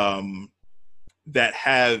 That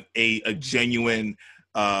have a genuine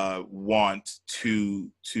want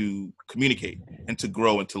to communicate and to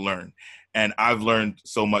grow and to learn. And I've learned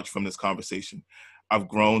so much from this conversation. I've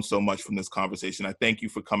grown so much from this conversation. I thank you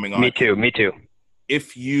for coming on. Me too.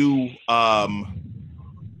 If you want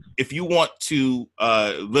to,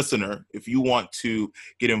 listener, if you want to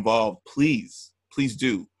get involved, please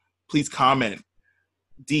do. Please comment,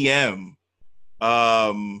 DM,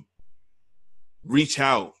 reach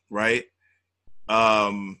out, right?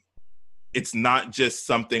 It's not just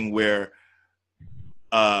something where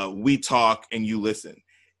we talk and you listen.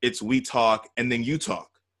 It's we talk and then you talk,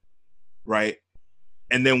 right?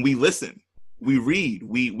 And then we listen, we read,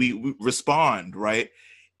 we respond, right?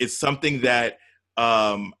 It's something that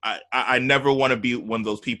I never want to be one of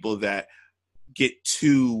those people that get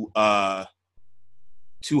too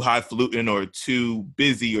highfalutin or too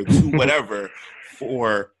busy or too whatever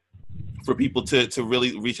for people to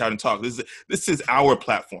really reach out and talk. This is our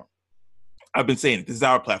platform. I've been saying it. This is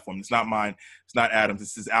our platform. It's not mine. It's not Adam's.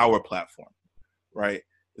 This is our platform, right?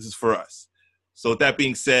 This is for us. So with that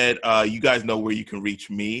being said, you guys know where you can reach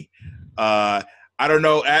me. I don't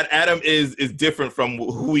know. Adam is different from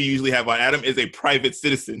who we usually have on. Adam is a private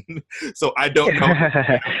citizen, so I don't know if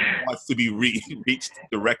he wants to be reached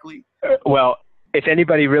directly. Well, if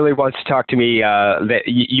anybody really wants to talk to me, that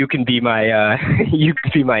you can be my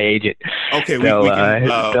agent. Okay, we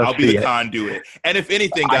can. I'll be the conduit. And if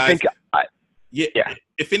anything, guys,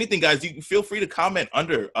 if anything, guys, you can feel free to comment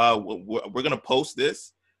under. We're gonna post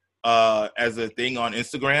this as a thing on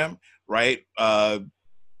Instagram, right?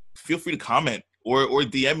 Feel free to comment or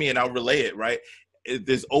DM me and I'll relay it, right?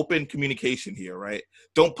 there's open communication here, right?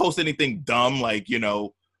 Don't post anything dumb like,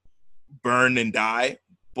 burn and die.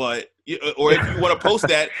 But or if you want to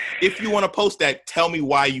post that, tell me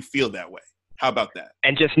why you feel that way. How about that?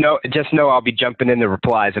 And just know I'll be jumping in the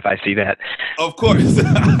replies if I see that. Of course.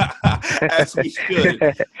 As we should.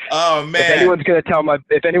 Oh man.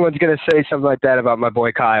 If anyone's gonna say something like that about my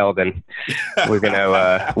boy Kyle, then we're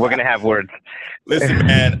gonna have words. Listen,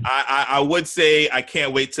 man, I would say I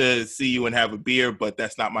can't wait to see you and have a beer, but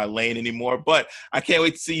that's not my lane anymore. But I can't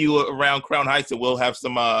wait to see you around Crown Heights, and we'll have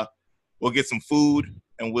some we'll get some food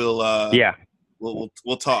and we'll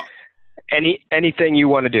talk. Anything you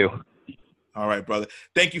want to do. All right, brother.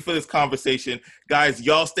 Thank you for this conversation. Guys,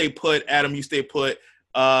 y'all stay put. Adam, you stay put.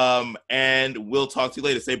 And we'll talk to you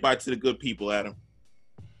later. Say bye to the good people, Adam.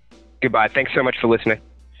 Goodbye. Thanks so much for listening.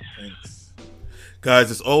 Thanks.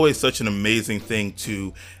 Guys, it's always such an amazing thing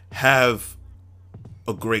to have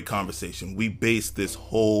a great conversation. We base this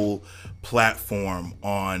whole platform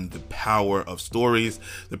on the power of stories,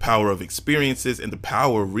 the power of experiences, and the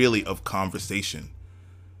power really of conversation.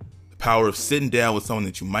 The power of sitting down with someone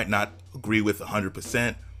that you might not agree with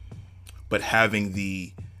 100%, but having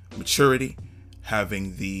the maturity,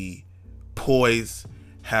 having the poise,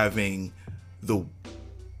 having the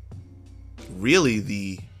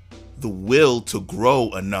will to grow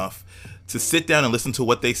enough to sit down and listen to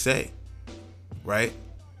what they say, right?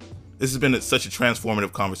 This has been such a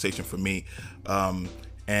transformative conversation for me.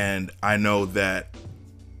 And I know that,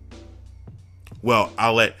 well,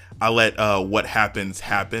 I'll let what happens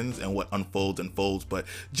and what unfolds, but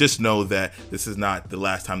just know that this is not the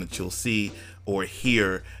last time that you'll see or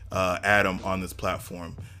hear Adam on this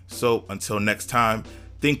platform. So until next time,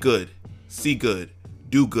 think good, see good,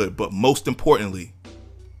 do good, but most importantly,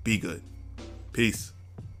 be good. Peace.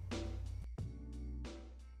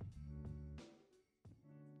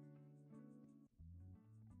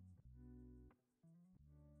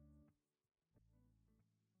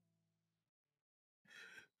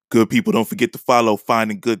 Good people, don't forget to follow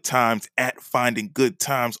Finding Good Times at Finding Good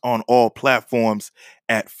Times on all platforms,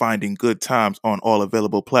 at Finding Good Times on all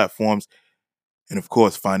available platforms, and of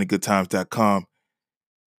course, findinggoodtimes.com.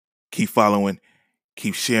 Keep following,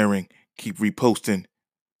 keep sharing, keep reposting.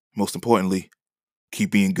 Most importantly,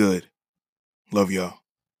 keep being good. Love y'all.